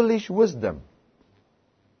of devilish wisdom.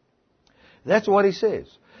 That's what he says.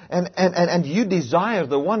 And you desire,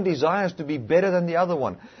 the one desires to be better than the other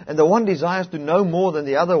one. And the one desires to know more than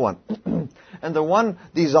the other one. And the one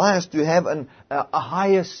desires to have a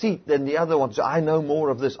higher seat than the other one. So I know more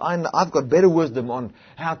of this. I've got better wisdom on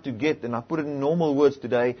how to get, and I put it in normal words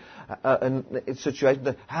today, in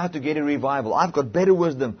situations, how to get a revival. I've got better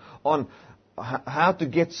wisdom on how to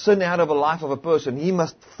get sin out of a life of a person. He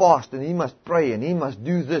must fast, and he must pray, and he must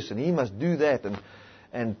do this, and he must do that,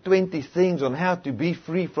 and 20 things on how to be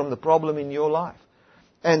free from the problem in your life.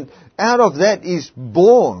 And out of that is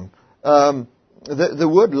born, the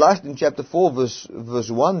word lust in chapter 4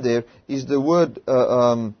 verse 1 there is the word,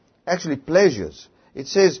 actually pleasures. It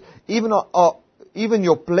says, even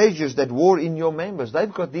your pleasures that war in your members,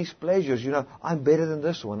 they've got these pleasures, I'm better than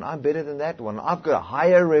this one, I'm better than that one, I've got a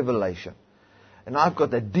higher revelation. And I've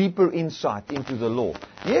got a deeper insight into the law.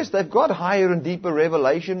 Yes, they've got higher and deeper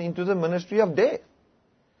revelation into the ministry of death.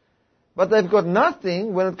 But they've got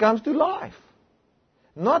nothing when it comes to life.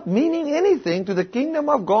 Not meaning anything to the kingdom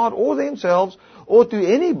of God or themselves or to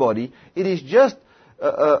anybody. It is just,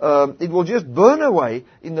 it will just burn away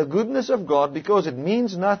in the goodness of God because it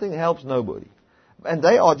means nothing, helps nobody. And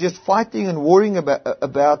they are just fighting and worrying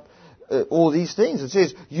about all these things. It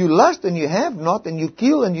says, you lust and you have not, and you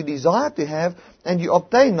kill and you desire to have, and you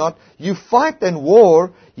obtain not. You fight and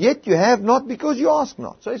war, yet you have not because you ask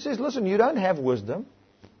not. So it says, listen, you don't have wisdom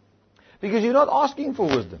because you're not asking for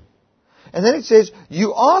wisdom. And then it says,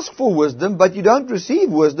 you ask for wisdom, but you don't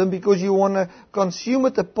receive wisdom because you want to consume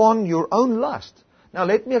it upon your own lust. Now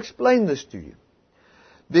let me explain this to you.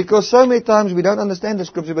 Because so many times we don't understand the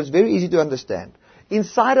scripture, but it's very easy to understand.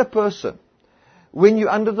 Inside a person, when you're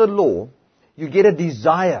under the law, you get a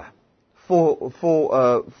desire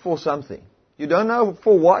for something. You don't know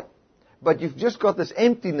for what, but you've just got this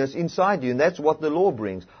emptiness inside you, and that's what the law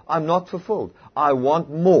brings. I'm not fulfilled. I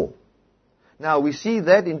want more. Now, we see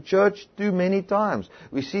that in church too many times.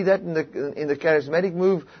 We see that in the charismatic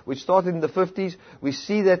move, which started in the 50s. We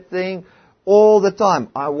see that thing all the time.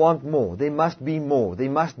 I want more. There must be more.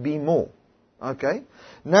 There must be more. Okay?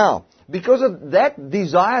 Now, because of that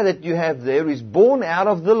desire that you have there is born out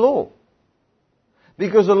of the law.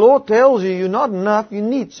 Because the law tells you you're not enough, you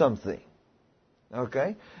need something.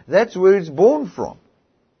 Okay? That's where it's born from.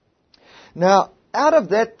 Now, out of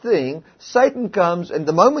that thing, Satan comes, and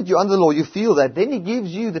the moment you're under the law, you feel that. Then he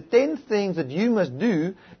gives you the 10 things that you must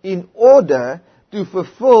do in order to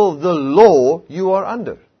fulfill the law you are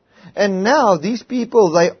under. And now these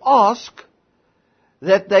people, they ask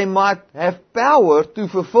that they might have power to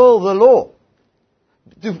fulfill the law,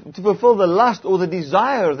 to fulfill the lust or the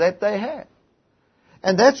desire that they have.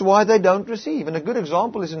 And that's why they don't receive. And a good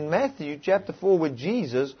example is in Matthew chapter 4, where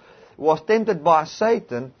Jesus was tempted by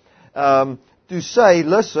Satan to say,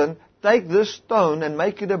 listen, take this stone and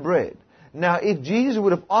make it a bread. Now, if Jesus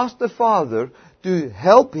would have asked the Father to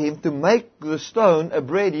help him to make the stone a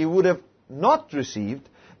bread, he would have not received,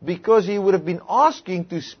 because he would have been asking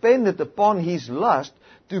to spend it upon his lust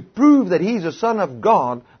to prove that he's a son of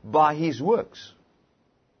God by his works.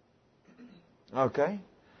 Okay?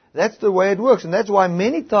 That's the way it works. And that's why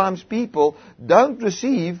many times people don't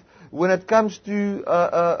receive when it comes to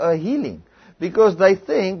healing. Because they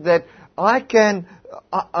think that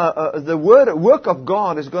the work of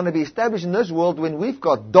God is going to be established in this world when we've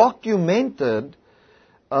got documented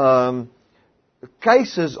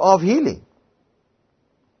cases of healing.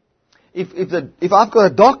 If I've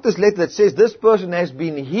got a doctor's letter that says this person has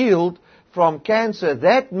been healed from cancer,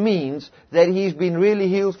 that means that he's been really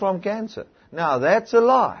healed from cancer. Now, that's a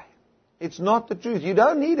lie. It's not the truth. You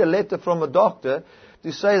don't need a letter from a doctor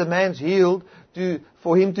to say the man's healed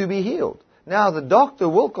for him to be healed. Now, the doctor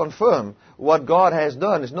will confirm what God has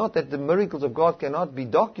done. It's not that the miracles of God cannot be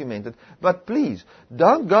documented. But please,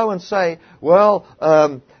 don't go and say, well,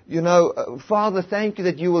 Father, thank you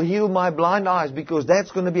that you will heal my blind eyes, because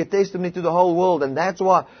that's going to be a testimony to the whole world. And that's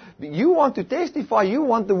why you want to testify. You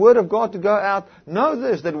want the Word of God to go out. Know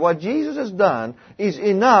this, that what Jesus has done is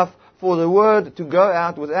enough for the Word to go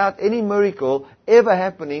out without any miracle ever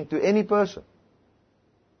happening to any person.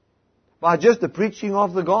 By just the preaching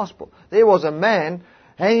of the gospel. There was a man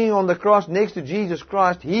hanging on the cross next to Jesus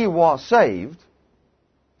Christ. He was saved.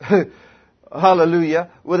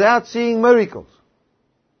 Hallelujah. Without seeing miracles.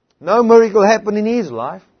 No miracle happened in his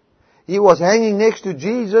life. He was hanging next to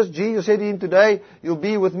Jesus. Jesus said to him, today you'll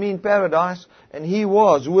be with me in paradise. And he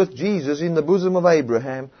was with Jesus in the bosom of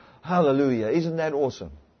Abraham. Hallelujah. Isn't that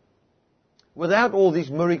awesome? Without all these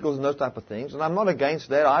miracles and those type of things, and I'm not against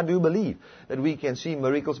that, I do believe that we can see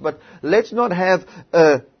miracles, but let's not have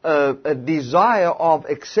a desire of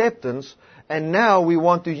acceptance And now we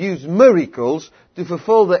want to use miracles to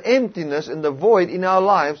fulfill the emptiness and the void in our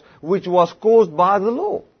lives which was caused by the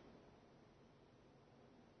law.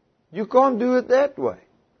 You can't do it that way.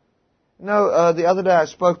 The other day I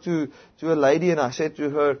spoke to a lady and I said to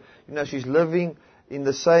her, she's living in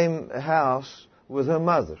the same house with her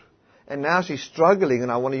mother. And now she's struggling,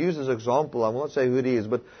 and I want to use this example. I won't say who it is,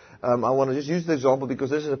 but I want to just use the example because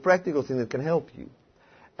this is a practical thing that can help you.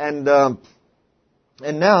 And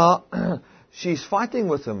now she's fighting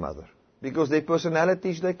with her mother because their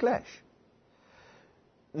personalities, they clash.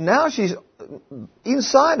 Now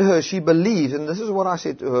inside her, she believes, and this is what I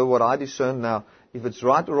said to her, what I discerned now. If it's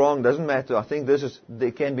right or wrong, doesn't matter. I think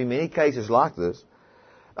there can be many cases like this.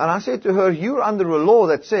 And I said to her, you're under a law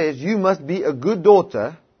that says you must be a good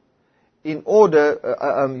daughter in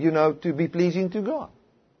order, to be pleasing to God.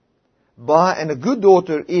 And a good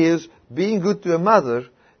daughter is being good to a mother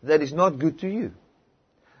that is not good to you.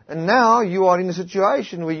 And now you are in a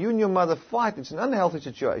situation where you and your mother fight. It's an unhealthy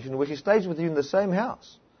situation where she stays with you in the same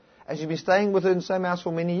house. And she's been staying with her in the same house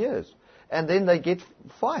for many years. And then they get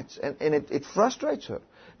fights, and it frustrates her.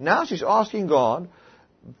 Now she's asking God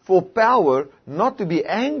for power not to be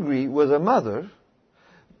angry with her mother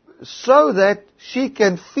so that she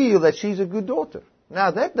can feel that she's a good daughter.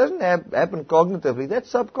 Now that doesn't happen cognitively, that's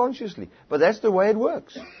subconsciously. But that's the way it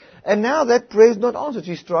works. And now that prayer is not answered.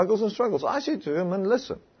 She struggles and struggles. I said to him,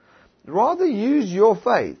 listen, rather use your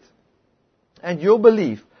faith and your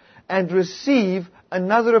belief and receive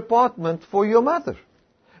another apartment for your mother.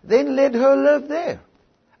 Then let her live there.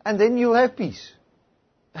 And then you'll have peace.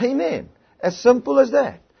 Amen. As simple as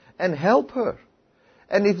that. And help her.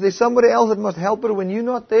 And if there's somebody else that must help her when you're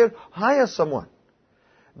not there, hire someone.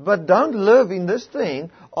 But don't live in this thing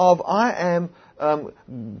of I'm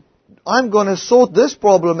going to sort this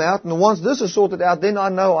problem out, and once this is sorted out, then I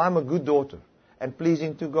know I'm a good daughter and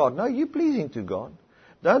pleasing to God. No, you're pleasing to God.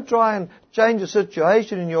 Don't try and change a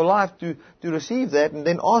situation in your life to receive that, and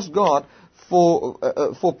then ask God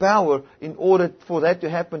for power in order for that to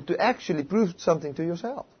happen, to actually prove something to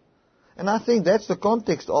yourself. And I think that's the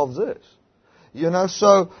context of this.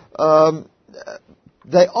 So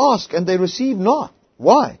they ask and they receive not.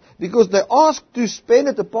 Why? Because they ask to spend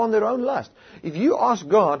it upon their own lust. If you ask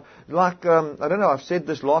God, like, I don't know, I've said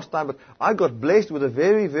this last time, but I got blessed with a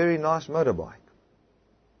very, very nice motorbike.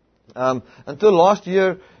 Until last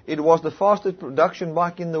year, it was the fastest production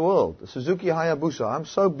bike in the world, the Suzuki Hayabusa. I'm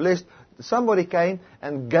so blessed. Somebody came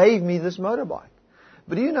and gave me this motorbike.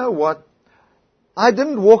 But you know what? I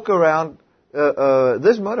didn't walk around.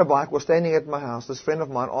 This motorbike was standing at my house. This friend of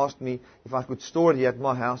mine asked me if I could store it here at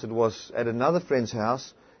my house. It was at another friend's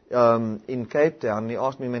house in Cape Town. And he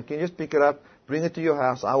asked me, man, can you just pick it up, bring it to your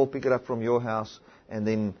house? I will pick it up from your house and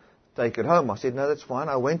then take it home. I said, no, that's fine.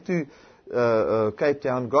 I went to Cape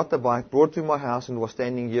Town, got the bike, brought it to my house, and was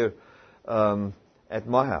standing here at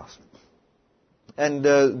my house. And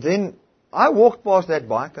then I walked past that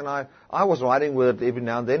bike, and I was riding with it every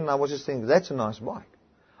now and then, and I was just thinking, that's a nice bike.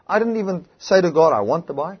 I didn't even say to God, I want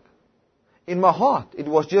the bike. In my heart, it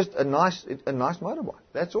was just a nice motorbike.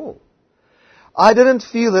 That's all. I didn't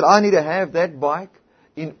feel that I need to have that bike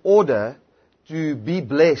in order to be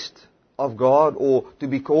blessed of God or to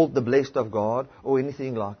be called the blessed of God or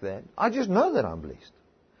anything like that. I just know that I'm blessed.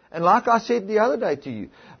 And like I said the other day to you,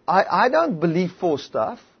 I don't believe for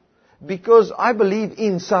stuff because I believe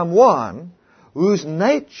in someone whose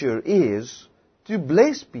nature is to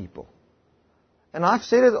bless people. And I've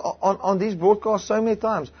said it on these broadcasts so many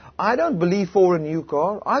times. I don't believe for a new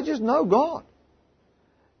car. I just know God.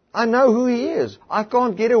 I know who He is. I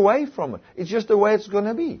can't get away from it. It's just the way it's going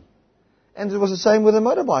to be. And it was the same with the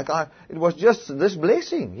motorbike. It was just this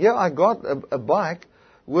blessing. Here I got a bike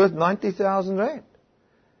worth 90,000 rand.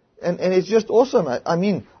 And it's just awesome. I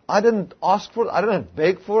mean, I didn't ask for it. I didn't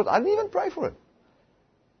beg for it. I didn't even pray for it.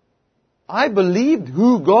 I believed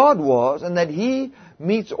who God was and that He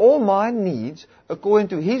meets all my needs according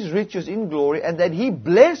to His riches in glory and that He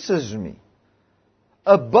blesses me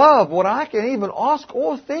above what I can even ask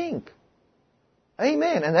or think.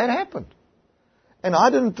 Amen. And that happened. And I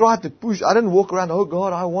didn't try to push. I didn't walk around, oh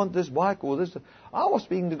God, I want this bike or this. I was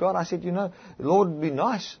speaking to God. I said, Lord, it would be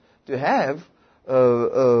nice to have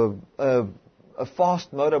a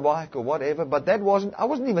fast motorbike or whatever. But I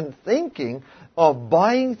wasn't even thinking of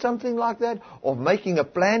buying something like that or making a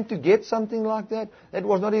plan to get something like that. That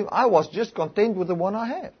was not even, I was just content with the one I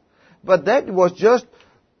have. But that was just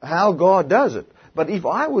how God does it. But if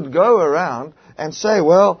I would go around and say,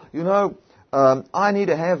 well, I need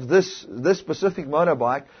to have this specific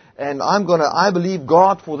motorbike, and I believe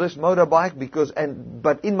God for this motorbike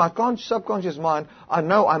but in my subconscious mind, I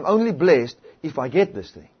know I'm only blessed if I get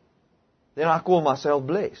this thing. then I call myself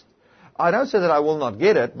blessed. I don't say that I will not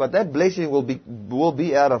get it, but that blessing will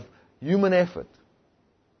be out of human effort.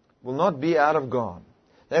 Will not be out of God.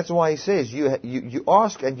 That's why he says, you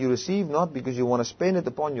ask and you receive not because you want to spend it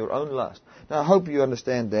upon your own lust. Now I hope you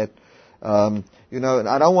understand that. And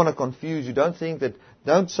I don't want to confuse you. Don't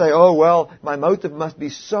say, oh well, my motive must be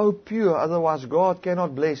so pure, otherwise God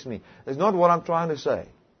cannot bless me. That's not what I'm trying to say.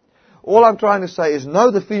 All I'm trying to say is know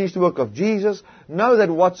the finished work of Jesus. Know that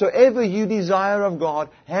whatsoever you desire of God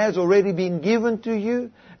has already been given to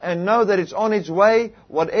you. And know that it's on its way.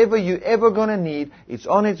 Whatever you're ever going to need, it's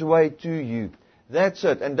on its way to you. That's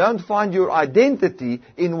it. And don't find your identity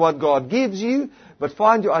in what God gives you, but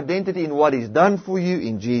find your identity in what is done for you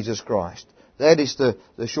in Jesus Christ. That is the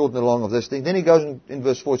short and the long of this thing. Then he goes in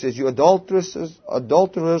verse 4, it says, you adulterers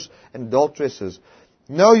and adulteresses,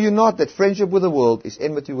 know you not that friendship with the world is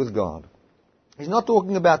enmity with God? He's not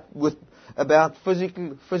talking about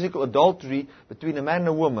physical adultery between a man and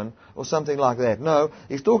a woman or something like that. No,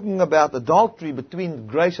 he's talking about adultery between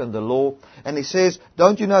grace and the law. And he says,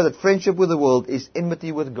 don't you know that friendship with the world is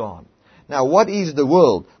enmity with God? Now, what is the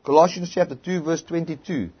world? Colossians chapter 2, verse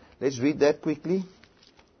 22. Let's read that quickly.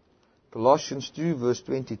 Colossians 2, verse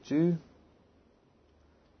 22.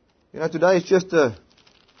 Today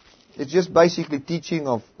it's just basically teaching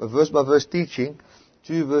of a verse-by-verse teaching.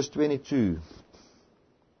 2 verse 22.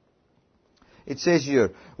 It says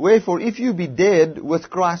here, wherefore if you be dead with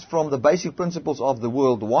Christ from the basic principles of the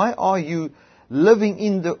world,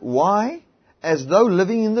 as though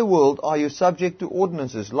living in the world are you subject to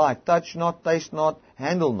ordinances like touch not, taste not,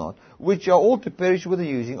 handle not, which are all to perish with the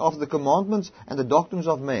using of the commandments and the doctrines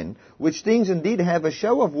of men, which things indeed have a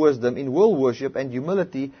show of wisdom in world worship and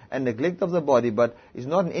humility and neglect of the body, but is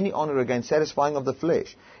not in any honor against satisfying of the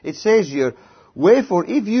flesh. It says here, wherefore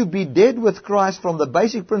if you be dead with Christ from the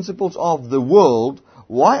basic principles of the world,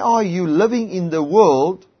 why are you living in the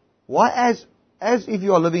world? Why as if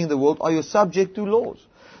you are living in the world are you subject to laws?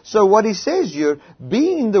 So what he says here,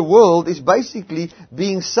 being in the world is basically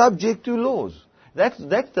being subject to laws. That's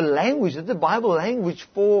the language, that's the Bible language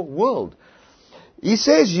for world. He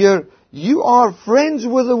says here, you are friends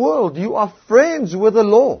with the world. You are friends with the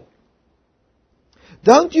law.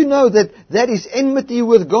 Don't you know that is enmity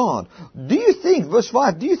with God? Do you think, verse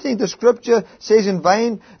 5, do you think the scripture says in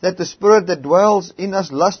vain that the spirit that dwells in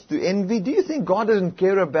us lusts to envy? Do you think God doesn't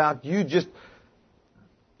care about you just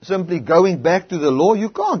simply going back to the law? You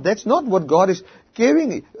can't. That's not what God is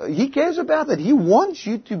caring. He cares about that. He wants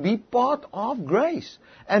you to be part of grace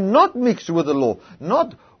and not mix with the law,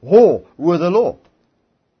 not whore with the law.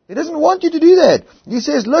 He doesn't want you to do that. He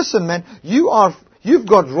says, listen, man, you've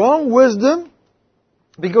got wrong wisdom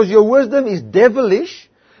because your wisdom is devilish,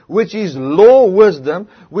 which is law wisdom,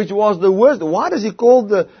 which was the wisdom. Why does he call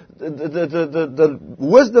the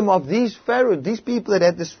wisdom of these people that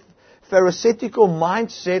had this Pharisaical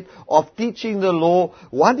mindset of teaching the law?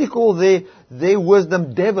 Why do you call their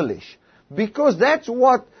wisdom devilish? Because that's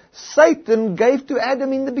what Satan gave to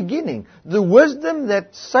Adam in the beginning. The wisdom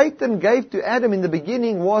that Satan gave to Adam in the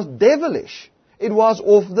beginning was devilish. It was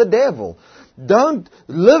of the devil. Don't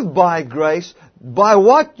live by grace. By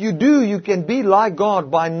what you do, you can be like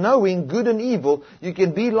God. By knowing good and evil, you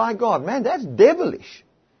can be like God. Man, that's devilish.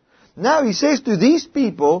 Now he says to these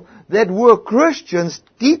people that were Christians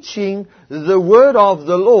teaching the word of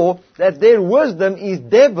the law that their wisdom is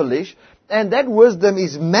devilish, and that wisdom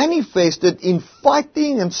is manifested in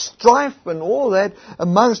fighting and strife and all that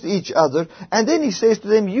amongst each other. And then he says to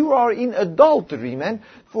them, you are in adultery, man,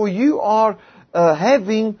 for you are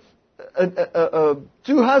having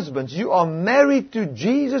two husbands. You are married to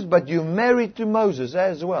Jesus, but you're married to Moses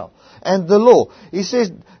as well. And the law. He says,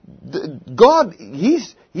 God,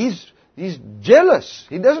 He's jealous.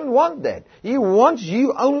 He doesn't want that. He wants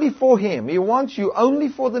you only for Him. He wants you only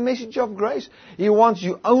for the message of grace. He wants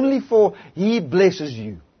you only for He blesses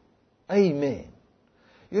you. Amen.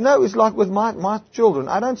 It's like with my children.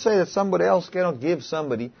 I don't say that somebody else cannot give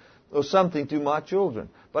somebody or something to my children.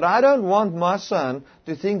 But I don't want my son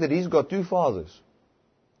to think that he's got two fathers.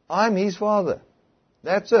 I'm his father.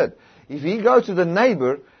 That's it. If he goes to the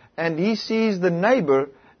neighbor and he sees the neighbor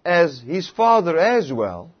as his father as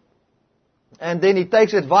well, and then he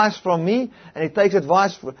takes advice from me, and he takes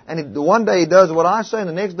advice one day he does what I say, and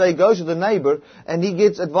the next day he goes to the neighbor, and he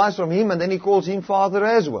gets advice from him, and then he calls him father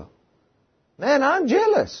as well. Man, I'm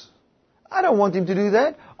jealous. I don't want him to do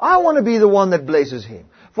that. I want to be the one that blesses him.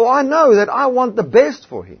 For I know that I want the best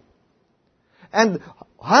for him. And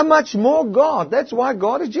how much more God? That's why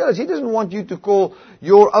God is jealous. He doesn't want you to call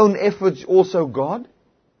your own efforts also God.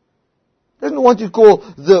 He doesn't want you to call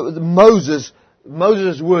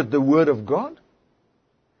Moses' word the word of God.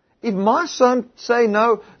 If my son say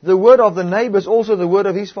no, the word of the neighbor is also the word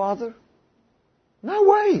of his father? No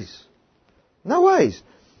ways. No ways.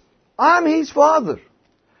 I'm his father.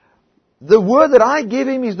 The word that I give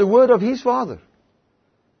him is the word of his father.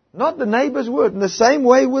 Not the neighbor's word. In the same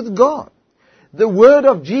way with God. The word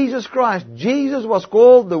of Jesus Christ. Jesus was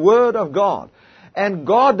called the word of God. And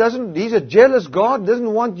God doesn't, He's a jealous God,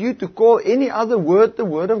 doesn't want you to call any other word the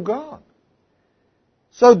word of God.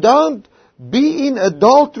 So don't be in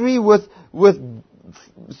adultery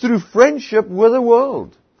through friendship with the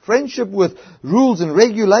world. Friendship with rules and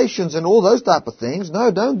regulations and all those type of things.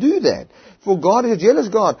 No, don't do that. For God is a jealous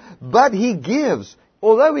God. But He gives.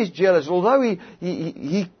 Although He's jealous, although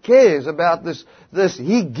He cares about this,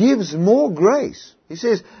 He gives more grace. He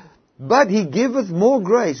says, but He giveth more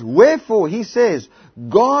grace. Wherefore, He says,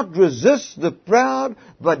 God resists the proud,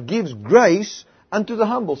 but gives grace unto the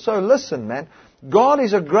humble. So listen, man. God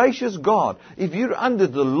is a gracious God. If you're under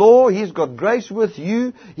the law, He's got grace with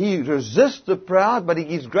you. He resists the proud, but He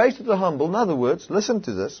gives grace to the humble. In other words, listen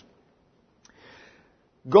to this.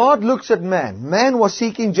 God looks at man. Man was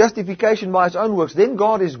seeking justification by his own works. Then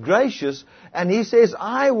God is gracious and He says,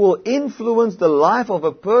 I will influence the life of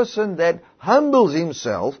a person that humbles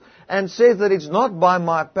himself and says that it's not by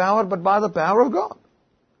my power, but by the power of God.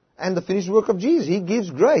 And the finished work of Jesus. He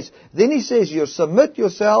gives grace. Then He says, you submit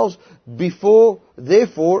yourselves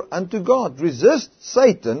therefore unto God. Resist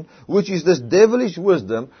Satan, which is this devilish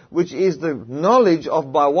wisdom, which is the knowledge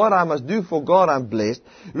of by what I must do for God I'm blessed.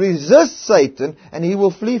 Resist Satan, and he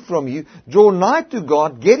will flee from you. Draw nigh to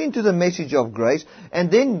God, get into the message of grace,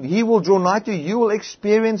 and then He will draw nigh to you. You will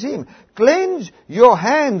experience Him. Cleanse your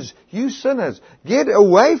hands, you sinners. Get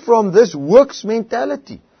away from this works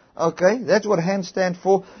mentality. Okay, that's what hands stand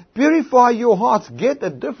for. Purify your hearts. Get a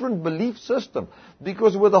different belief system.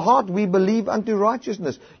 Because with the heart we believe unto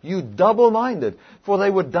righteousness. You double-minded. For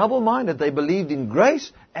they were double-minded. They believed in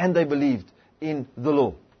grace and they believed in the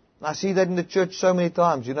law. I see that in the church so many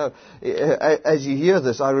times. You know, as you hear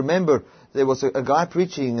this, I remember there was a guy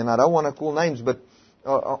preaching, and I don't want to call names, but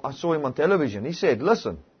I saw him on television. He said,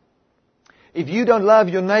 listen, if you don't love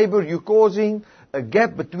your neighbor, you're causing a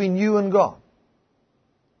gap between you and God.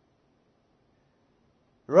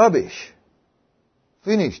 Rubbish.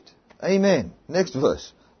 Finished. Amen. Next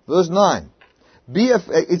verse. Verse 9.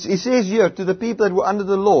 It says here, to the people that were under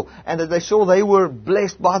the law, and that they saw they were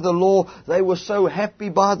blessed by the law, they were so happy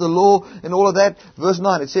by the law, and all of that. Verse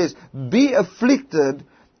 9, it says, be afflicted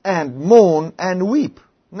and mourn and weep.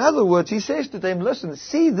 In other words, He says to them, listen,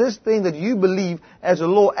 see this thing that you believe as a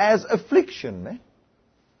law as affliction, man.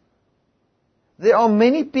 There are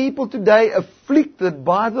many people today afflicted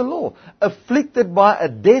by the law, afflicted by a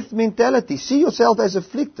death mentality. See yourself as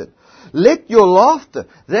afflicted. Let your laughter,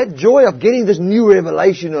 that joy of getting this new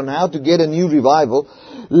revelation on how to get a new revival,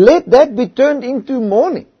 let that be turned into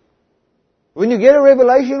mourning. When you get a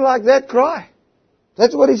revelation like that, cry.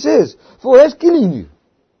 That's what He says. For that's killing you.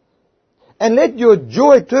 And let your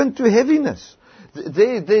joy turn to heaviness.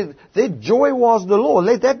 Their joy was the law.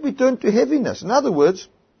 Let that be turned to heaviness. In other words,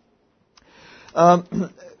 and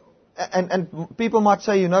people might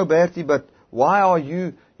say, Bertie, but why are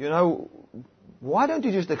you, why don't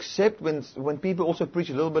you just accept when people also preach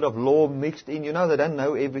a little bit of law mixed in, they don't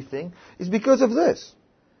know everything? It's because of this.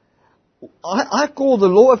 I call the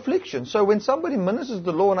law affliction. So when somebody ministers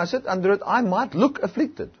the law and I sit under it, I might look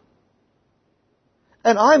afflicted.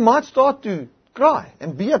 And I might start to cry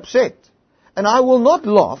and be upset. And I will not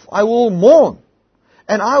laugh, I will mourn.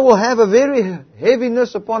 And I will have a very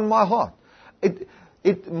heaviness upon my heart.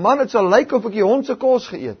 Man, het sal lyk of ek die hond se kos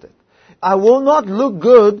geëet het. I will not look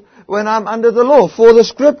good when I'm under the law. For the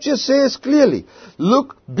scripture says clearly,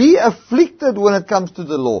 look, be afflicted when it comes to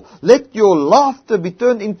the law. Let your laughter be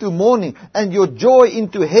turned into mourning and your joy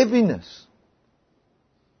into heaviness.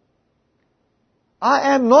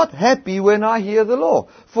 I am not happy when I hear the law.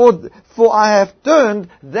 For I have turned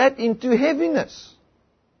that into heaviness.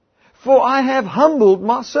 For I have humbled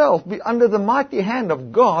myself under the mighty hand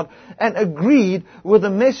of God and agreed with the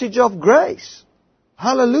message of grace.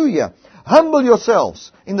 Hallelujah. Humble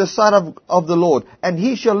yourselves in the sight of the Lord, and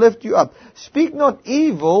He shall lift you up. Speak not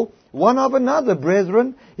evil one of another,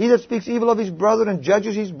 brethren. He that speaks evil of his brother and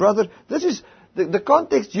judges his brother. This is, the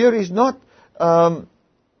context here is not,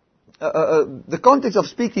 the context of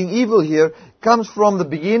speaking evil here comes from the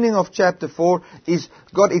beginning of chapter 4, is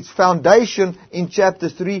got its foundation in chapter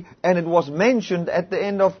 3, and it was mentioned at the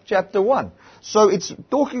end of chapter 1. So it's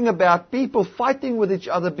talking about people fighting with each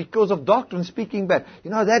other because of doctrine, speaking bad.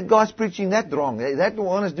 That guy's preaching that wrong. That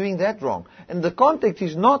one is doing that wrong. And the context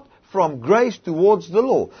is not from grace towards the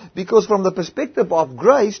law. Because from the perspective of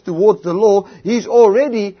grace towards the law, he's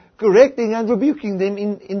already correcting and rebuking them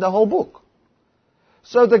in the whole book.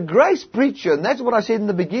 So the grace preacher, and that's what I said in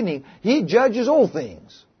the beginning, he judges all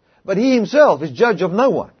things. But he himself is judge of no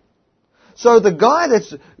one. So the guy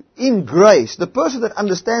that's in grace, the person that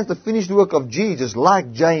understands the finished work of Jesus,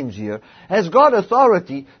 like James here, has got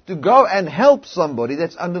authority to go and help somebody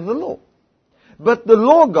that's under the law. But the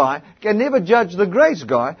law guy can never judge the grace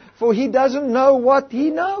guy, for he doesn't know what he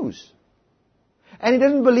knows. And he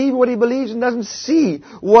doesn't believe what he believes and doesn't see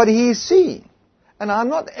what he is seeing. And I'm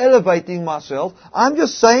not elevating myself, I'm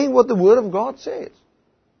just saying what the Word of God says.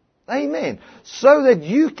 Amen. So that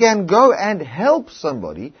you can go and help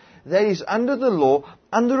somebody that is under the law,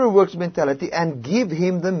 under a works mentality, and give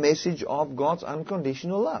him the message of God's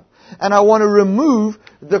unconditional love. And I want to remove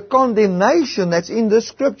the condemnation that's in this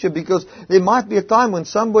scripture, because there might be a time when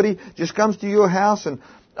somebody just comes to your house and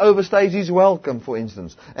overstays his welcome, for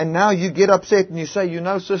instance. And now you get upset and you say, you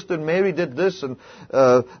know, Sister Mary did this and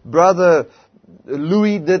Brother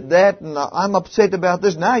Louis did that, and I'm upset about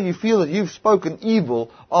this. Now you feel that you've spoken evil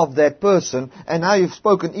of that person, and now you've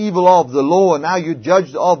spoken evil of the law, and now you're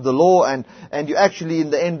judged of the law, and you're actually in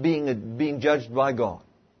the end being judged by God.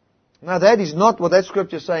 Now that is not what that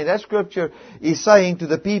scripture is saying. That scripture is saying to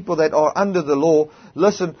the people that are under the law,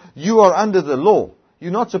 listen, you are under the law.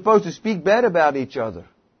 You're not supposed to speak bad about each other.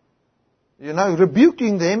 You know,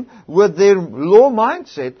 rebuking them with their law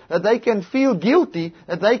mindset, that they can feel guilty,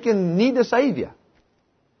 that they can need a Savior.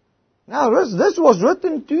 Now, this was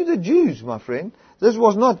written to the Jews, my friend. This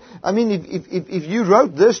was not, I mean, if you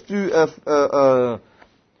wrote this to,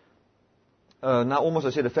 now almost I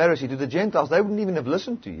said a Pharisee, to the Gentiles, they wouldn't even have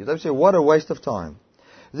listened to you. They would say, what a waste of time.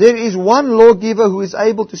 There is one lawgiver who is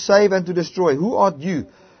able to save and to destroy. Who art you?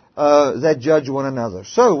 That judge one another.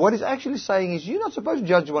 So, what he's actually saying is, you're not supposed to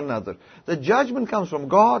judge one another. The judgment comes from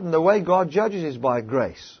God, and the way God judges is by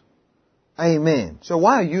grace. Amen. So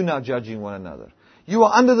why are you now judging one another? You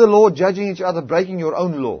are under the law, judging each other, breaking your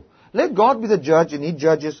own law. Let God be the judge, and He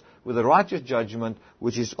judges with a righteous judgment,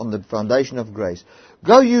 which is on the foundation of grace.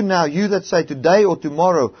 Go you now, you that say, today or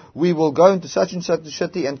tomorrow, we will go into such and such a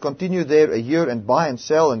city, and continue there a year, and buy and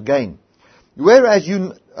sell and gain. Whereas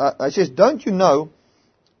it says, don't you know,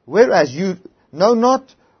 whereas you know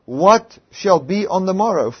not what shall be on the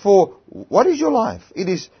morrow. For what is your life? It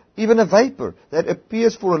is even a vapor that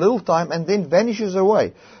appears for a little time and then vanishes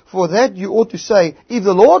away. For that you ought to say, if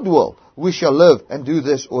the Lord will, we shall live and do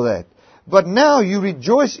this or that. But now you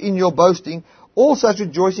rejoice in your boasting. All such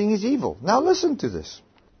rejoicing is evil. Now listen to this.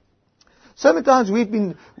 So many times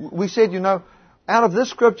we said, you know, out of this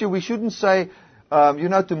scripture we shouldn't say, you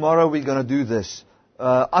know, tomorrow we're going to do this.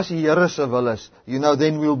 As die Here se wil is, you know,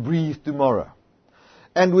 then we'll breathe tomorrow.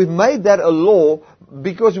 And we've made that a law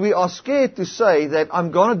because we are scared to say that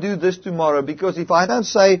I'm going to do this tomorrow, because if I don't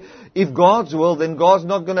say, if God's will, then God's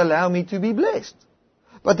not going to allow me to be blessed.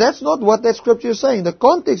 But that's not what that scripture is saying. The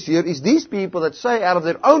context here is these people that say out of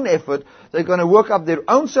their own effort, they're going to work up their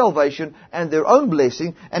own salvation and their own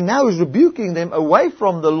blessing, and now is rebuking them away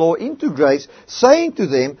from the law into grace, saying to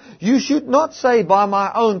them, you should not say by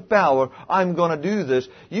my own power, I'm going to do this.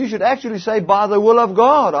 You should actually say by the will of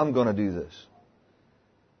God, I'm going to do this.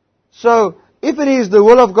 So, if it is the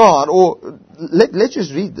will of God, or let's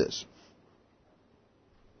just read this.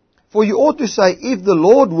 For you ought to say, if the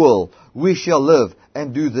Lord will, we shall live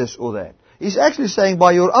and do this or that. He's actually saying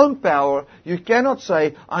by your own power, you cannot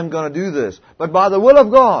say, I'm going to do this. But by the will of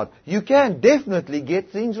God, you can definitely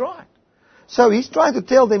get things right. So he's trying to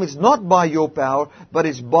tell them it's not by your power, but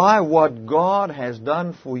it's by what God has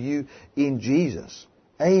done for you in Jesus.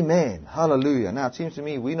 Amen. Hallelujah. Now it seems to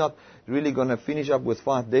me we're not really going to finish up with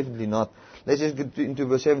 5. Definitely not. Let's just get into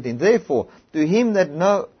verse 17. Therefore, to him that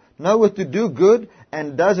knoweth to do good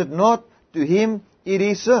and does it not, to him it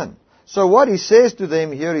is sin. So what he says to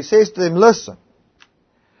them here, he says to them, listen,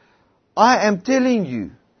 I am telling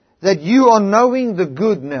you that you are knowing the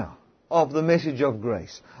good now of the message of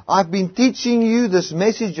grace. I've been teaching you this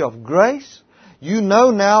message of grace. You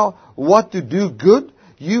know now what to do good.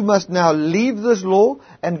 You must now leave this law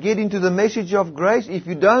and get into the message of grace. If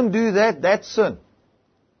you don't do that, that's sin.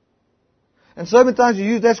 And so many times you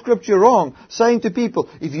use that scripture wrong, saying to people,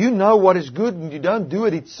 if you know what is good and you don't do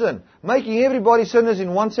it, it's sin. Making everybody sinners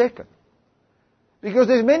in 1 second. Because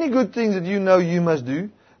there's many good things that you know you must do,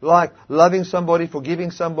 like loving somebody,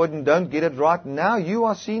 forgiving somebody, and don't get it right. Now you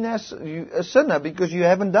are seen as a sinner because you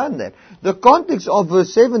haven't done that. The context of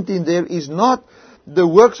verse 17 there is not the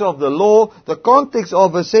works of the law. The context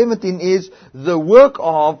of verse 17 is the work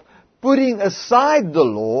of putting aside the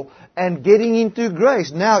law and getting into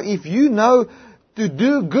grace. Now, if you know to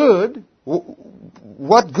do good,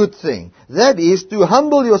 What good thing? That is to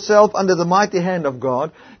humble yourself under the mighty hand of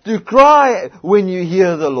God, to cry when you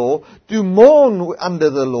hear the law, to mourn under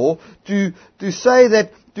the law, to say that,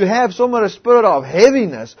 to have somewhat a spirit of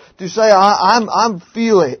heaviness, to say, I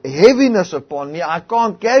feel heaviness upon me, I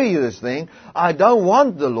can't carry this thing, I don't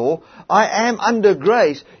want the law, I am under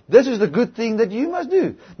grace. This is the good thing that you must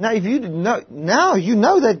do. Now, if you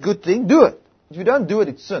know that good thing, do it. If you don't do it,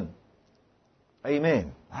 it's sin.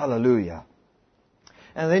 Amen. Hallelujah.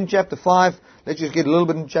 And then chapter 5, let's just get a little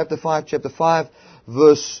bit in chapter 5. Chapter 5,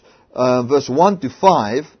 verse 1 to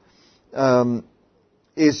 5, 1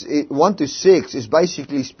 to 6 is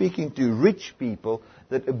basically speaking to rich people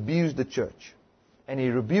that abuse the church. And he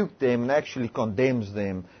rebuked them and actually condemns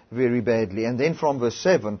them very badly. And then from verse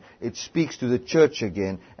 7, it speaks to the church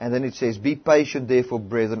again. And then it says, Be patient therefore,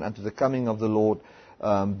 brethren, unto the coming of the Lord.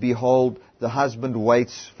 Behold, the husband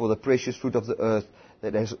waits for the precious fruit of the earth,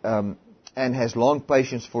 that has, and has long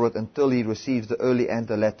patience for it until he receives the early and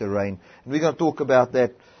the latter rain. And we're going to talk about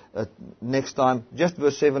that next time. Just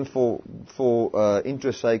verse 7 for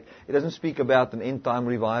interest's sake. It doesn't speak about an end time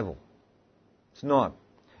revival. It's not.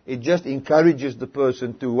 It just encourages the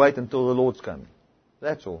person to wait until the Lord's coming.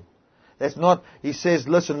 That's all. That's not, he says,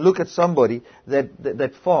 listen, look at somebody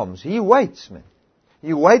that farms. He waits, man.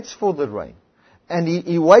 He waits for the rain. And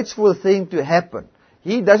he waits for the thing to happen.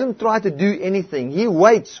 He doesn't try to do anything. He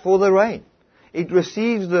waits for the rain. It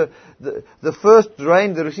receives the first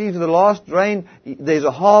rain, it receives the last rain. There's a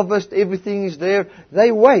harvest, everything is there.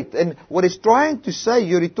 They wait. And what he's trying to say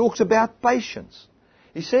here, he talks about patience.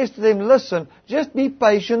 He says to them, listen, just be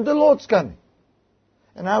patient, the Lord's coming.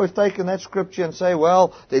 And now we've taken that scripture and say,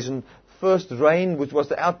 well, there's a first rain, which was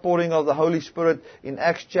the outpouring of the Holy Spirit in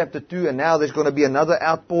Acts chapter 2, and now there's going to be another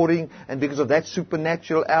outpouring, and because of that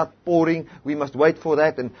supernatural outpouring, we must wait for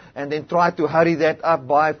that, and then try to hurry that up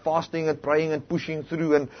by fasting and praying and pushing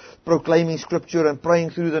through and proclaiming scripture and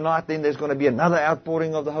praying through the night. Then there's going to be another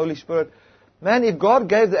outpouring of the Holy Spirit. Man, if God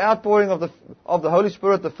gave the outpouring of the Holy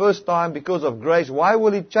Spirit the first time because of grace, why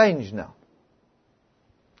will it change now?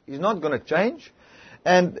 He's not going to change.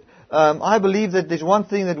 And I believe that there's one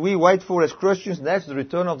thing that we wait for as Christians, and that's the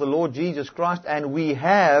return of the Lord Jesus Christ. And we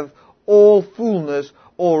have all fullness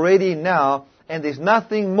already now, and there's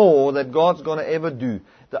nothing more that God's going to ever do.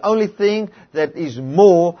 The only thing that is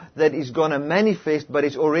more that is going to manifest, but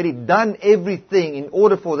it's already done everything in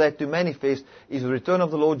order for that to manifest, is the return of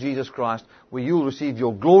the Lord Jesus Christ, where you'll receive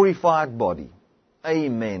your glorified body.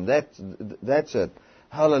 Amen. That's it.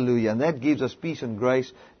 Hallelujah. And that gives us peace and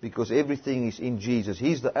grace because everything is in Jesus.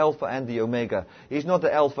 He's the Alpha and the Omega. He's not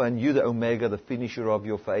the Alpha and you the Omega, the finisher of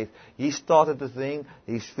your faith. He started the thing.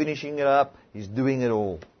 He's finishing it up. He's doing it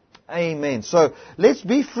all. Amen. So let's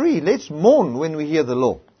be free. Let's mourn when we hear the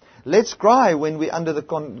law. Let's cry when we're under the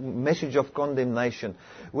message of condemnation.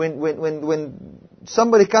 When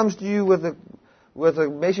somebody comes to you with a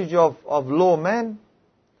message of law, man,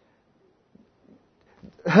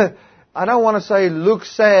 I don't want to say look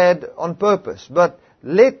sad on purpose, but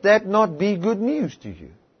let that not be good news to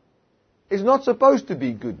you. It's not supposed to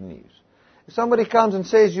be good news. If somebody comes and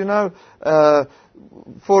says,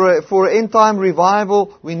 for an end time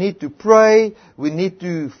revival, we need to pray, we need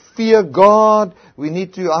to fear God,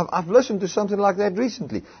 I've listened to something like that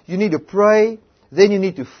recently. You need to pray, then you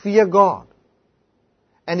need to fear God.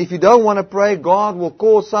 And if you don't want to pray, God will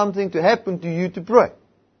cause something to happen to you to pray.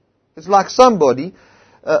 It's like somebody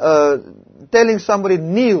telling somebody,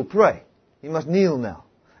 kneel, pray. You must kneel now.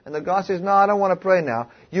 And the guy says, no, I don't want to pray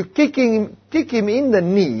now. You kick him in the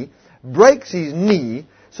knee, breaks his knee,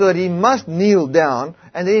 so that he must kneel down,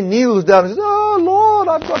 and then he kneels down and says, oh Lord,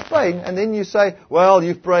 I've got pain. And then you say, well,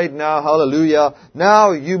 you've prayed now, hallelujah,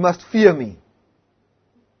 now you must fear me.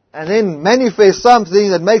 And then manifest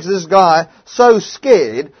something that makes this guy so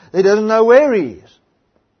scared that he doesn't know where he is.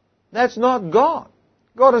 That's not God.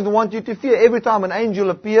 God doesn't want you to fear. Every time an angel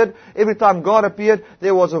appeared, every time God appeared,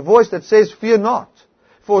 there was a voice that says, fear not.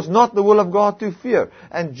 For it's not the will of God to fear.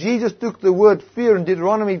 And Jesus took the word fear in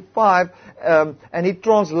Deuteronomy 5, and He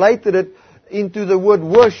translated it into the word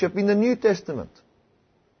worship in the New Testament.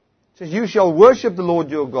 It says, you shall worship the Lord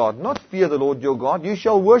your God, not fear the Lord your God. You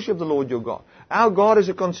shall worship the Lord your God. Our God is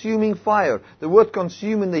a consuming fire. The word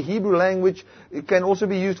consume in the Hebrew language, it can also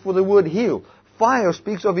be used for the word heal. Fire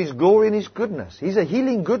speaks of His glory and His goodness. He's a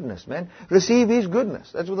healing goodness, man. Receive His goodness.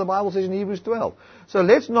 That's what the Bible says in Hebrews 12. So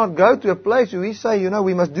let's not go to a place where we say,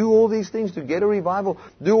 we must do all these things to get a revival,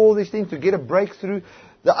 do all these things to get a breakthrough.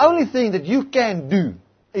 The only thing that you can do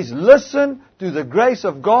is listen to the grace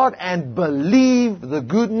of God and believe the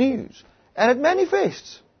good news. And it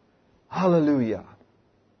manifests. Hallelujah.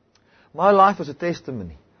 My life was a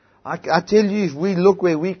testimony. I tell you, if we look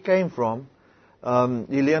where we came from,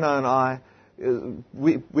 Elena and I,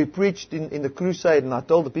 we preached in the crusade, and I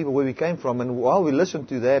told the people where we came from, and while we listened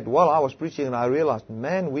to that, while I was preaching, and I realized,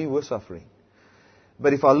 man, we were suffering.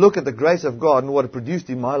 But if I look at the grace of God and what it produced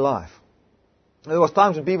in my life, there was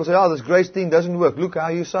times when people say, oh, this grace thing doesn't work. Look how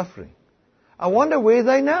you're suffering. I wonder where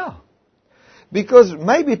they now. Because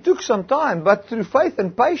maybe it took some time, but through faith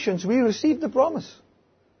and patience, we received the promise.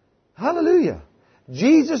 Hallelujah.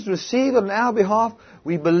 Jesus received on our behalf.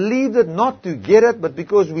 We believed it not to get it, but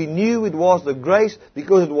because we knew it was the grace,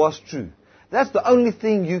 because it was true. That's the only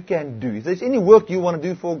thing you can do. If there's any work you want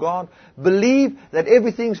to do for God, believe that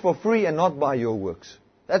everything's for free and not by your works.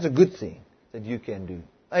 That's a good thing that you can do.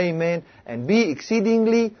 Amen. And be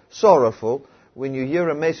exceedingly sorrowful when you hear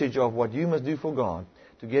a message of what you must do for God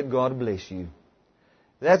to get God to bless you.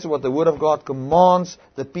 That's what the Word of God commands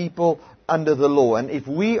the people under the law. And if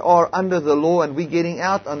we are under the law and we're getting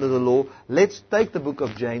out under the law, let's take the book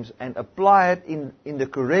of James and apply it in the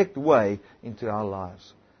correct way into our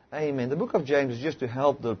lives. Amen. The book of James is just to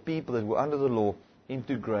help the people that were under the law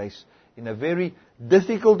into grace in a very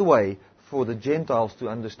difficult way for the Gentiles to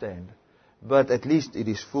understand. But at least it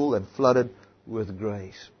is full and flooded with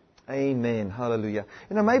grace. Amen. Hallelujah.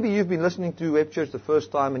 Maybe you've been listening to Web Church the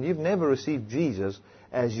first time and you've never received Jesus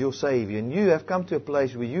as your Savior. And you have come to a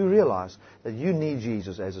place where you realize that you need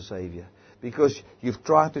Jesus as a Savior. Because you've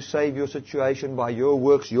tried to save your situation by your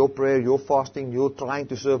works, your prayer, your fasting, you're trying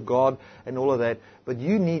to serve God and all of that. But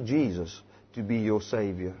you need Jesus to be your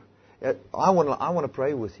Savior. I want to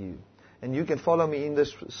pray with you. And you can follow me in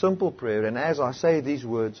this simple prayer. And as I say these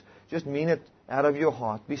words, just mean it out of your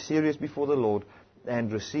heart. Be serious before the Lord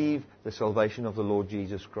and receive the salvation of the Lord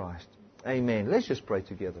Jesus Christ. Amen. Let's just pray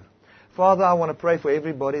together. Father, I want to pray for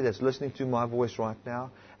everybody that's listening to my voice right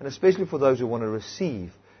now, and especially for those who want to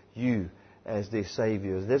receive you as their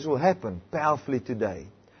Savior. This will happen powerfully today.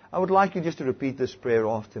 I would like you just to repeat this prayer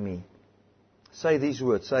after me. Say these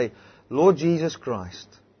words. Say, Lord Jesus Christ,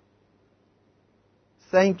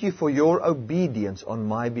 thank you for your obedience on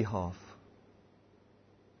my behalf.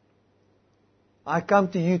 I come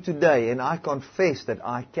to you today and I confess that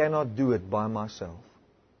I cannot do it by myself.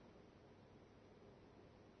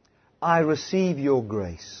 I receive your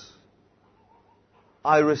grace.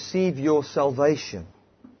 I receive your salvation.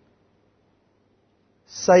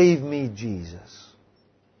 Save me, Jesus,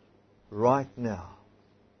 right now.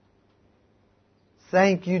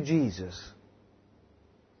 Thank you, Jesus,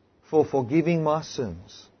 for forgiving my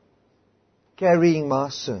sins, carrying my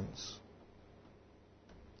sins.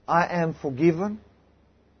 I am forgiven.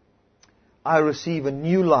 I receive a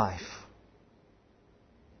new life.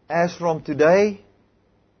 As from today,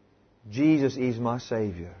 Jesus is my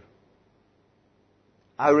Savior.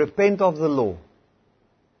 I repent of the law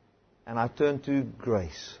and I turn to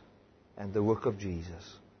grace and the work of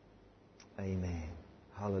Jesus. Amen.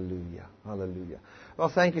 Hallelujah. Hallelujah. Well,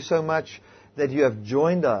 thank you so much that you have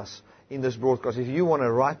joined us in this broadcast. If you want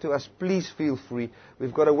to write to us, please feel free.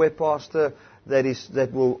 We've got a web pastor that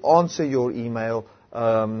will answer your email.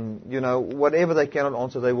 Whatever they cannot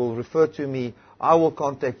answer, they will refer to me. I will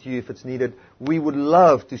contact you if it's needed. We would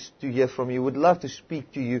love to hear from you. We would love to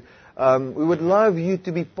speak to you. We would love you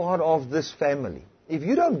to be part of this family. If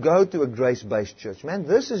you don't go to a grace-based church, man,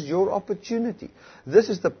 this is your opportunity. This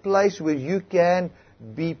is the place where you can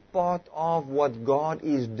be part of what God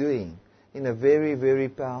is doing in a very, very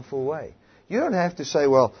powerful way. You don't have to say,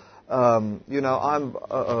 well, I'm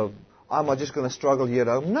just going to struggle here at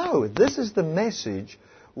home. No, this is the message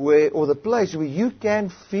or the place where you can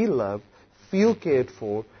feel loved, feel cared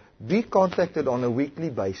for, be contacted on a weekly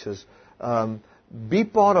basis, be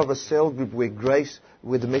part of a cell group where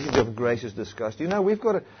the message of grace is discussed. We've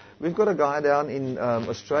got a guy down in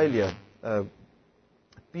Australia,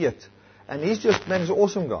 Piet, and he's an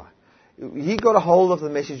awesome guy. He got a hold of the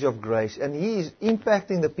message of grace, and he's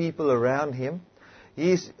impacting the people around him.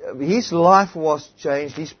 His life was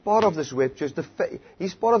changed. He's part of this web church.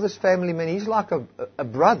 He's part of this family, man. He's like a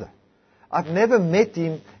brother. I've never met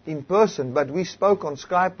him in person, but we spoke on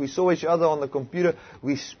Skype. We saw each other on the computer.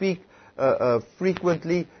 We speak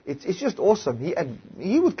frequently. It's just awesome.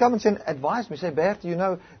 He would come and advise me, say, Bert,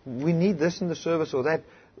 we need this in the service or that.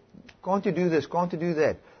 Can't you do this? Can't you do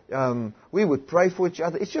that? We would pray for each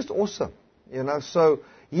other. It's just awesome. So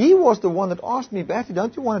he was the one that asked me, Bertie,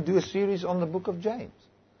 don't you want to do a series on the book of James?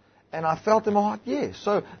 And I felt in my heart, yes.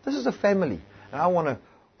 So this is a family. And I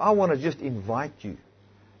want to just invite you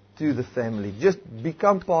to the family. Just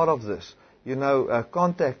become part of this.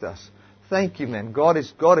 Contact us. Thank you, man. God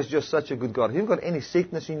is just such a good God. If you've got any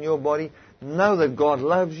sickness in your body, know that God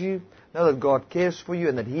loves you. Know that God cares for you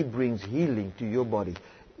and that He brings healing to your body.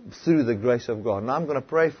 through the grace of God. And I'm going to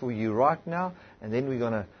pray for you right now, and then we're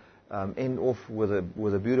going to end off with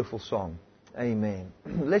a beautiful song. Amen.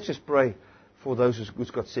 Let's just pray for those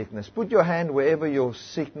who's got sickness. Put your hand wherever your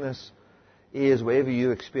sickness is, wherever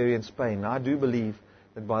you experience pain. I do believe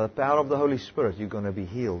that by the power of the Holy Spirit, you're going to be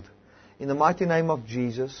healed. In the mighty name of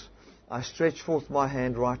Jesus, I stretch forth my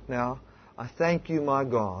hand right now. I thank you, my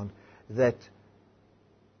God, that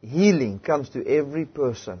healing comes to every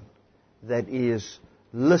person that is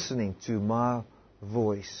listening to my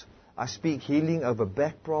voice. I speak healing over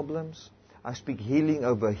back problems. I speak healing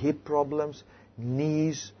over hip problems,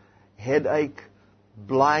 knees, headache,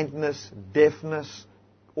 blindness, deafness,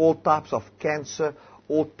 all types of cancer,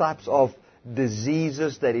 all types of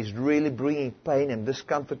diseases that is really bringing pain and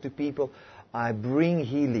discomfort to people. I bring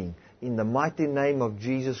healing in the mighty name of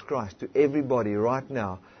Jesus Christ to everybody right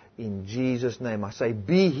now. In Jesus' name, I say,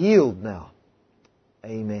 be healed now.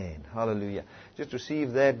 Amen. Hallelujah. Just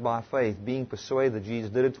receive that by faith, being persuaded that Jesus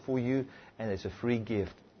did it for you, and it's a free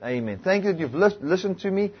gift. Amen. Thank you that you've listened to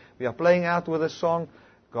me. We are playing out with a song.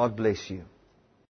 God bless you.